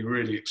going to be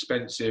really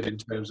expensive in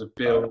terms of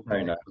bill.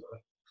 No.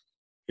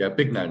 Yeah,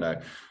 big no.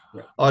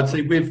 Yeah. I'd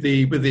say with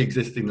the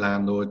existing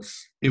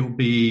landlords, it will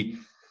be,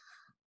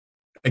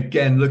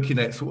 again, looking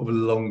at sort of a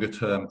longer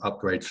term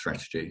upgrade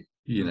strategy.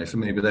 So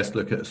maybe let's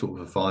look at sort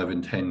of a 5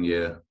 and 10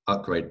 year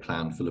upgrade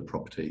plan for the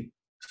property.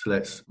 So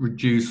let's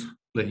reduce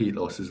the heat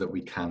losses that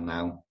we can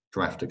now,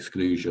 draft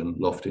exclusion,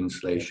 loft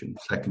insulation,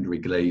 secondary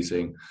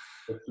glazing,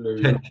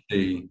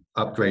 potentially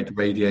upgrade the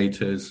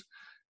radiators,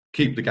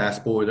 keep the gas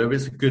boiler.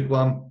 It's a good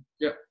one.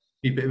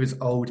 Keep it if it's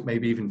old,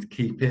 maybe even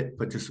keep it,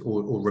 but just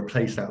or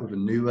replace that with a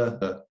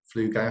newer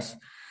flue gas.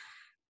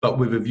 But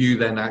with a view,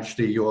 then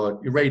actually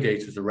your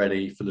radiators are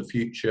ready for the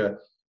future.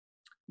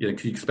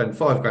 Because you can spend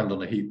 £5,000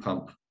 on a heat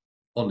pump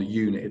on the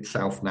unit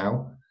itself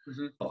now.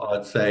 Mm-hmm. But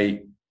I'd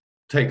say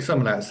take some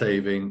of that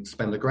saving,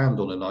 spend £1,000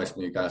 on a nice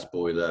new gas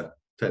boiler,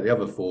 take the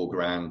other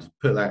 £4,000,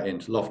 put that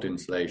into loft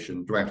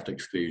insulation, draft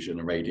exclusion,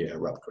 and radiator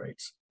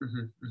upgrades. Mm-hmm,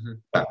 mm-hmm.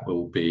 That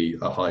will be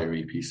a higher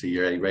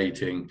EPC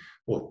rating,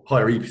 or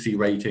higher EPC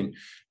rating,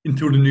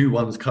 until the new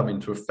ones come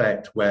into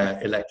effect,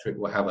 where electric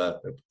will have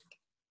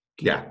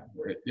Yeah.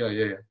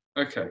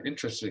 Okay,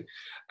 interesting.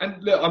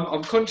 And look,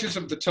 I'm conscious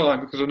of the time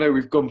because I know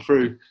we've gone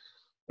through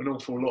an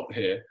awful lot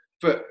here.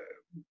 But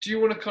do you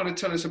want to kind of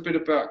tell us a bit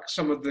about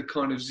some of the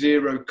kind of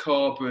zero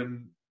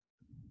carbon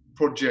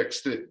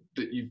projects that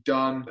you've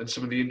done and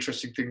some of the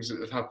interesting things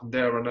that have happened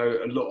there? I know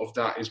a lot of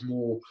that is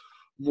more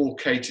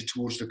catered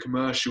towards the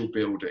commercial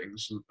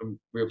buildings, and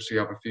we obviously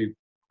have a few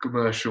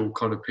commercial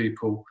kind of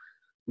people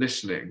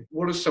listening.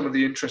 What are some of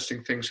the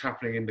interesting things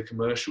happening in the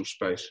commercial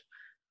space?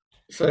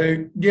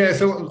 So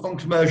on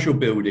commercial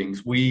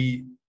buildings,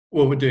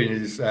 what we're doing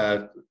is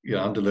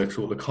under the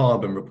sort of the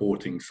carbon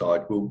reporting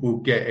side, we'll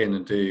get in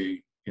and do,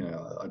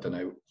 I don't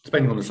know,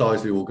 depending on the size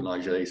of the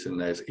organisation,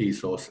 there's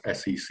ESOS,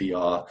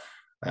 SECR.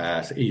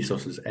 So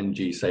ESOS is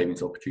Energy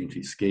Savings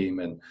Opportunity Scheme,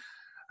 and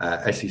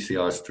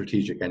SECR is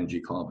Strategic Energy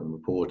Carbon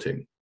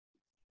Reporting.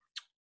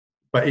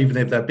 But even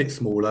if they're a bit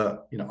smaller,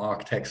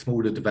 architects,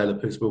 smaller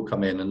developers will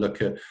come in and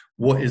look at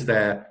what is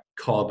their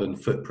carbon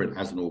footprint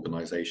as an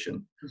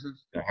organisation.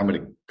 Mm-hmm. How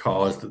many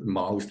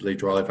miles do they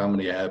drive? How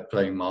many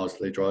airplane miles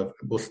do they drive?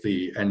 What's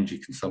the energy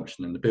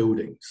consumption in the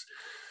buildings?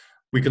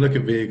 We can look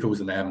at vehicles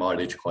and their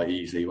mileage quite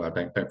easily. Well,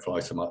 don't fly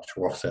so much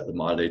to offset the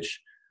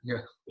mileage.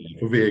 Yeah.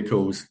 For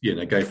vehicles,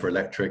 go for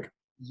electric.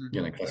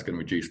 Mm-hmm. That's going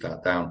to reduce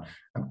that down.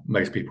 And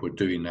most people are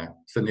doing that.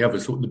 So the other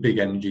sort of the big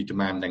energy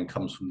demand then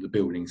comes from the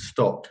building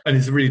stock, and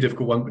it's a really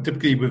difficult one. But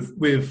typically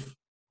with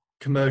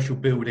commercial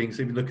buildings,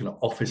 if you're looking at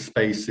office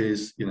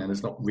spaces,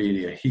 there's not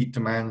really a heat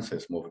demand, so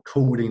it's more of a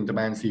cooling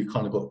demand. So you've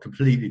kind of got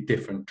completely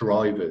different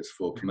drivers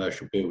for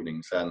commercial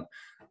buildings than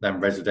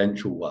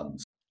residential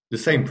ones. The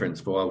same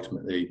principle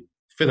ultimately.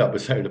 Fill up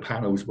with solar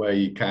panels where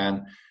you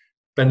can.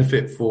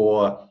 Benefit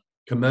for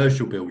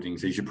commercial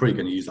buildings is you're probably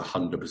going to use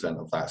 100%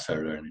 of that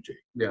solar energy.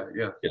 Yeah.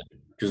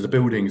 Because the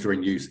buildings are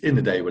in use in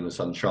the day when the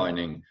sun's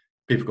shining.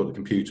 People got the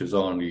computers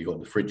on, you've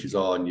got the fridges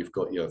on, you've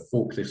got your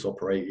forklifts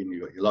operating,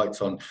 you've got your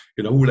lights on.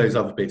 All those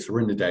other bits are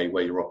in the day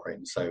where you're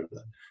operating solar.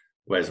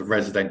 Whereas a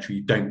residential,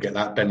 you don't get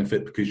that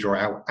benefit because you're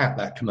out at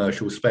that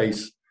commercial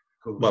space.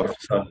 Cool. Well, the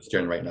sun's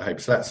generating at home.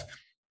 So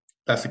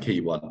that's a key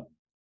one.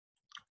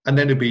 And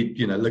then it'll be,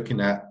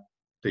 looking at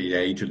the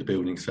age of the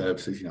building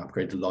services,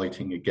 upgrade the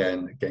lighting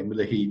again with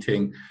the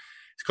heating.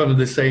 It's kind of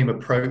the same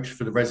approach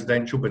for the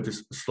residential, but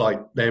just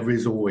there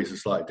is always a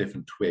slight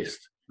different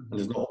twist. And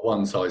there's not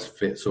one size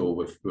fits all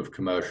with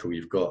commercial.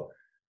 You've got,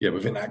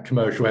 within that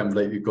commercial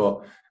envelope, you've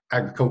got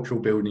agricultural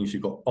buildings,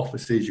 you've got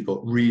offices, you've got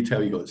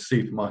retail, you've got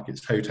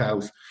supermarkets,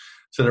 hotels.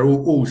 So they're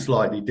all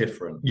slightly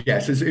different.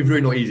 Yes, it's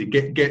really not easy.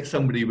 Get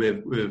somebody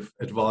with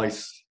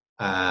advice,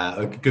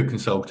 a good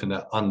consultant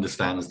that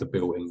understands the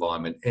built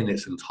environment in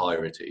its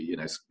entirety.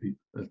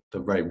 They're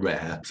very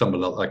rare.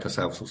 Somebody like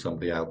ourselves or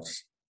somebody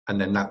else, and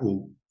then that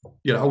will,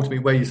 ultimately,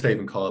 where you're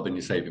saving carbon,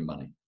 you're saving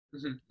money.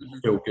 Mm-hmm.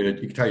 Feel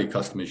good. You can tell your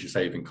customers you're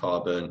saving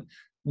carbon.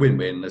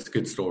 Win-win. There's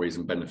good stories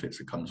and benefits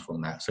that comes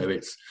from that. So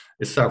it's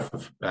self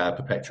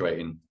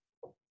perpetuating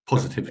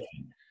positivity.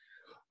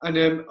 And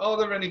are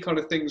there any kind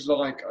of things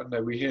like, I don't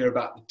know, we hear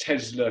about the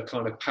Tesla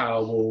kind of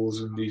power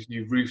walls and these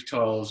new roof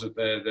tiles that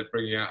they're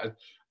bringing out.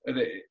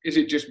 Is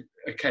it just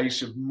a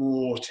case of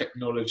more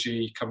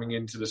technology coming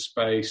into the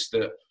space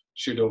that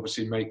should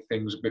obviously make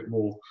things a bit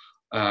more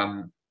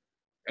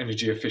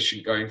energy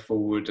efficient going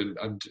forward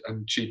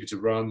and cheaper to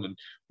run? And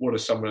what are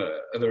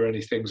there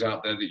any things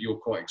out there that you're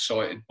quite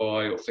excited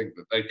by or think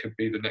that they could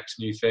be the next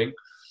new thing?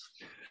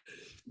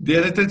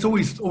 Yeah, there's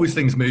always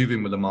things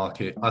moving with the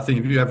market. I think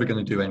if you're ever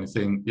going to do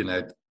anything,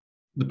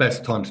 the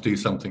best time to do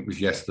something was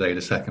yesterday.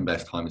 The second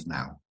best time is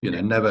now.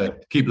 Never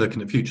keep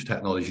looking at future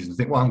technologies and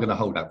think, well, I'm going to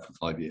hold out for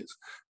 5 years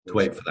to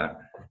wait for that.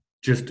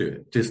 Just do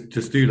it.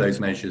 Just do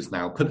those measures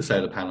now. Put the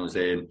solar panels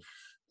in.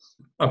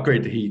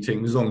 Upgrade the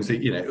heating, as long as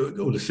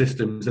all the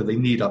systems that they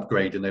need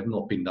upgrading, they've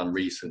not been done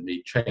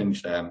recently.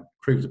 Change them.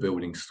 Improve the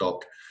building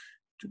stock.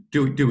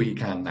 Do what you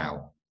can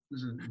now.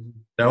 Mm-hmm.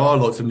 There are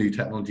lots of new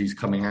technologies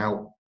coming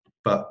out.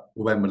 But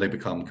when will they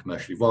become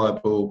commercially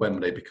viable? When will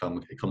they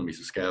become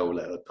economies of scale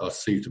that are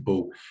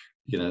suitable?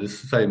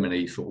 There's so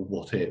many sort of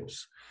what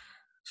ifs.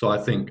 So I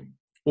think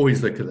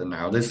always look at them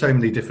now. There's so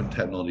many different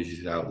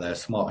technologies out there,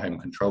 smart home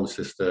control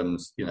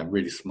systems,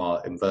 really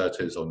smart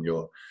inverters on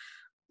your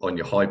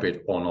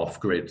hybrid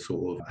on-off grid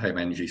sort of home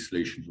energy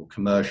solutions or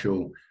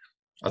commercial.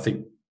 I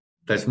think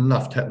there's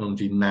enough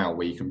technology now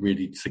where you can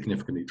really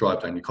significantly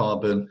drive down your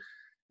carbon.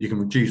 You can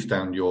reduce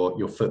down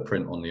your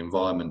footprint on the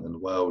environment and the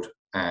world,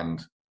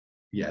 and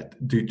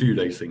do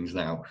those things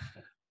now.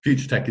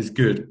 Future tech is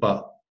good,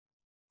 but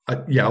I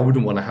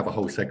wouldn't want to have a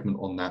whole segment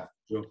on that.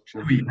 Sure.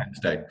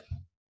 Next day.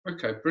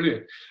 Okay,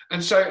 brilliant.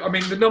 And so, I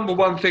mean, the number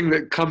one thing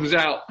that comes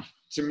out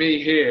to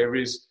me here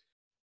is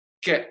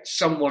get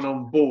someone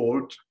on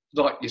board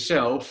like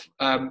yourself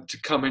to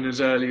come in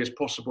as early as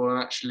possible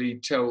and actually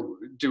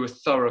do a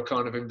thorough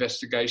kind of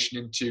investigation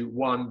into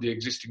the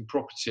existing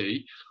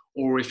property,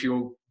 or if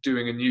you're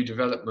doing a new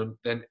development,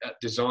 then at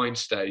design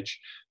stage,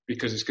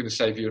 because it's going to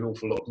save you an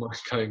awful lot of money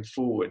going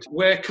forward.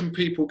 Where can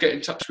people get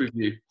in touch with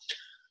you?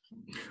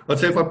 I'd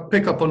say if I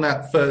pick up on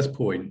that first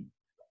point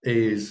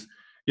is,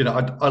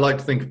 I like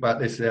to think about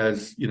this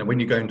as,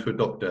 when you go into a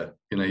doctor,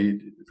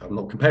 I'm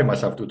not comparing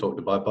myself to a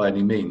doctor by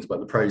any means,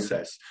 but the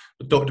process.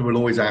 The doctor will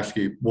always ask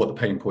you what the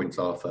pain points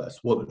are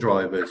first, what the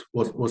drivers,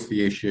 what's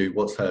the issue,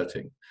 what's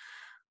hurting.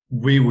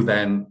 We will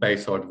then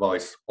base our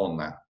advice on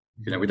that.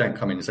 We don't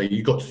come in and say,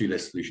 you've got to do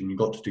this solution, you've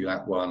got to do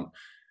that one.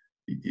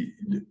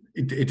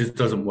 It just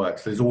doesn't work.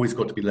 So there's always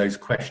got to be those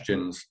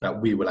questions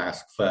that we will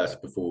ask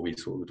first before we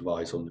sort of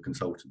advise on the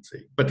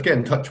consultancy. But to get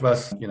in touch with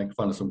us, you can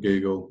find us on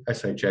Google,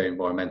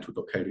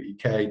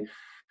 shaenvironmental.co.uk.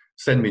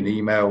 Send me an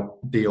email,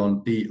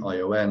 Dion,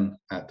 Dion,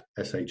 at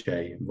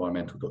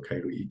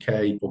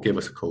shaenvironmental.co.uk, or give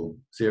us a call,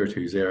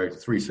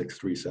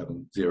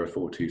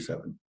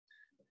 020-3637-0427.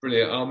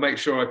 Brilliant. I'll make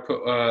sure I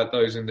put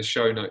those in the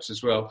show notes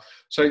as well.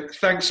 So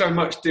thanks so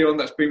much, Dion.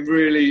 That's been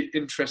really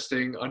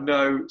interesting. I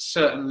know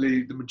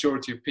certainly the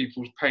majority of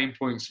people's pain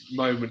points at the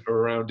moment are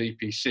around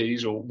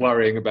EPCs or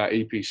worrying about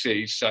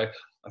EPCs. So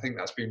I think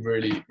that's been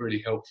really,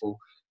 really helpful.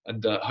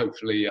 And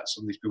hopefully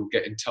some of these people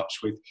get in touch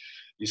with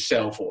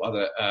yourself or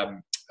other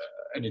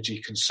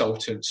energy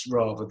consultants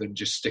rather than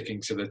just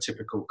sticking to the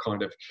typical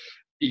kind of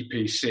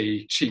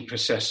EPC cheap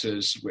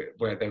assessors where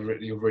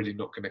you're really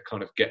not going to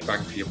kind of get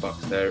bang for your buck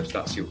there if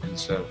that's your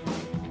concern.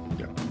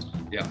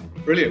 Yeah,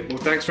 brilliant. Well,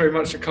 thanks very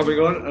much for coming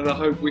on, and I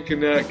hope we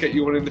can get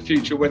you on in the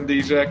future when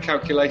these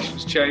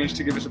calculations change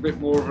to give us a bit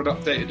more of an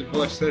updated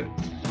advice then.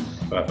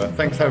 Perfect.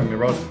 Thanks for having me,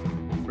 Rod.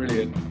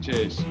 Brilliant.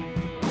 Cheers.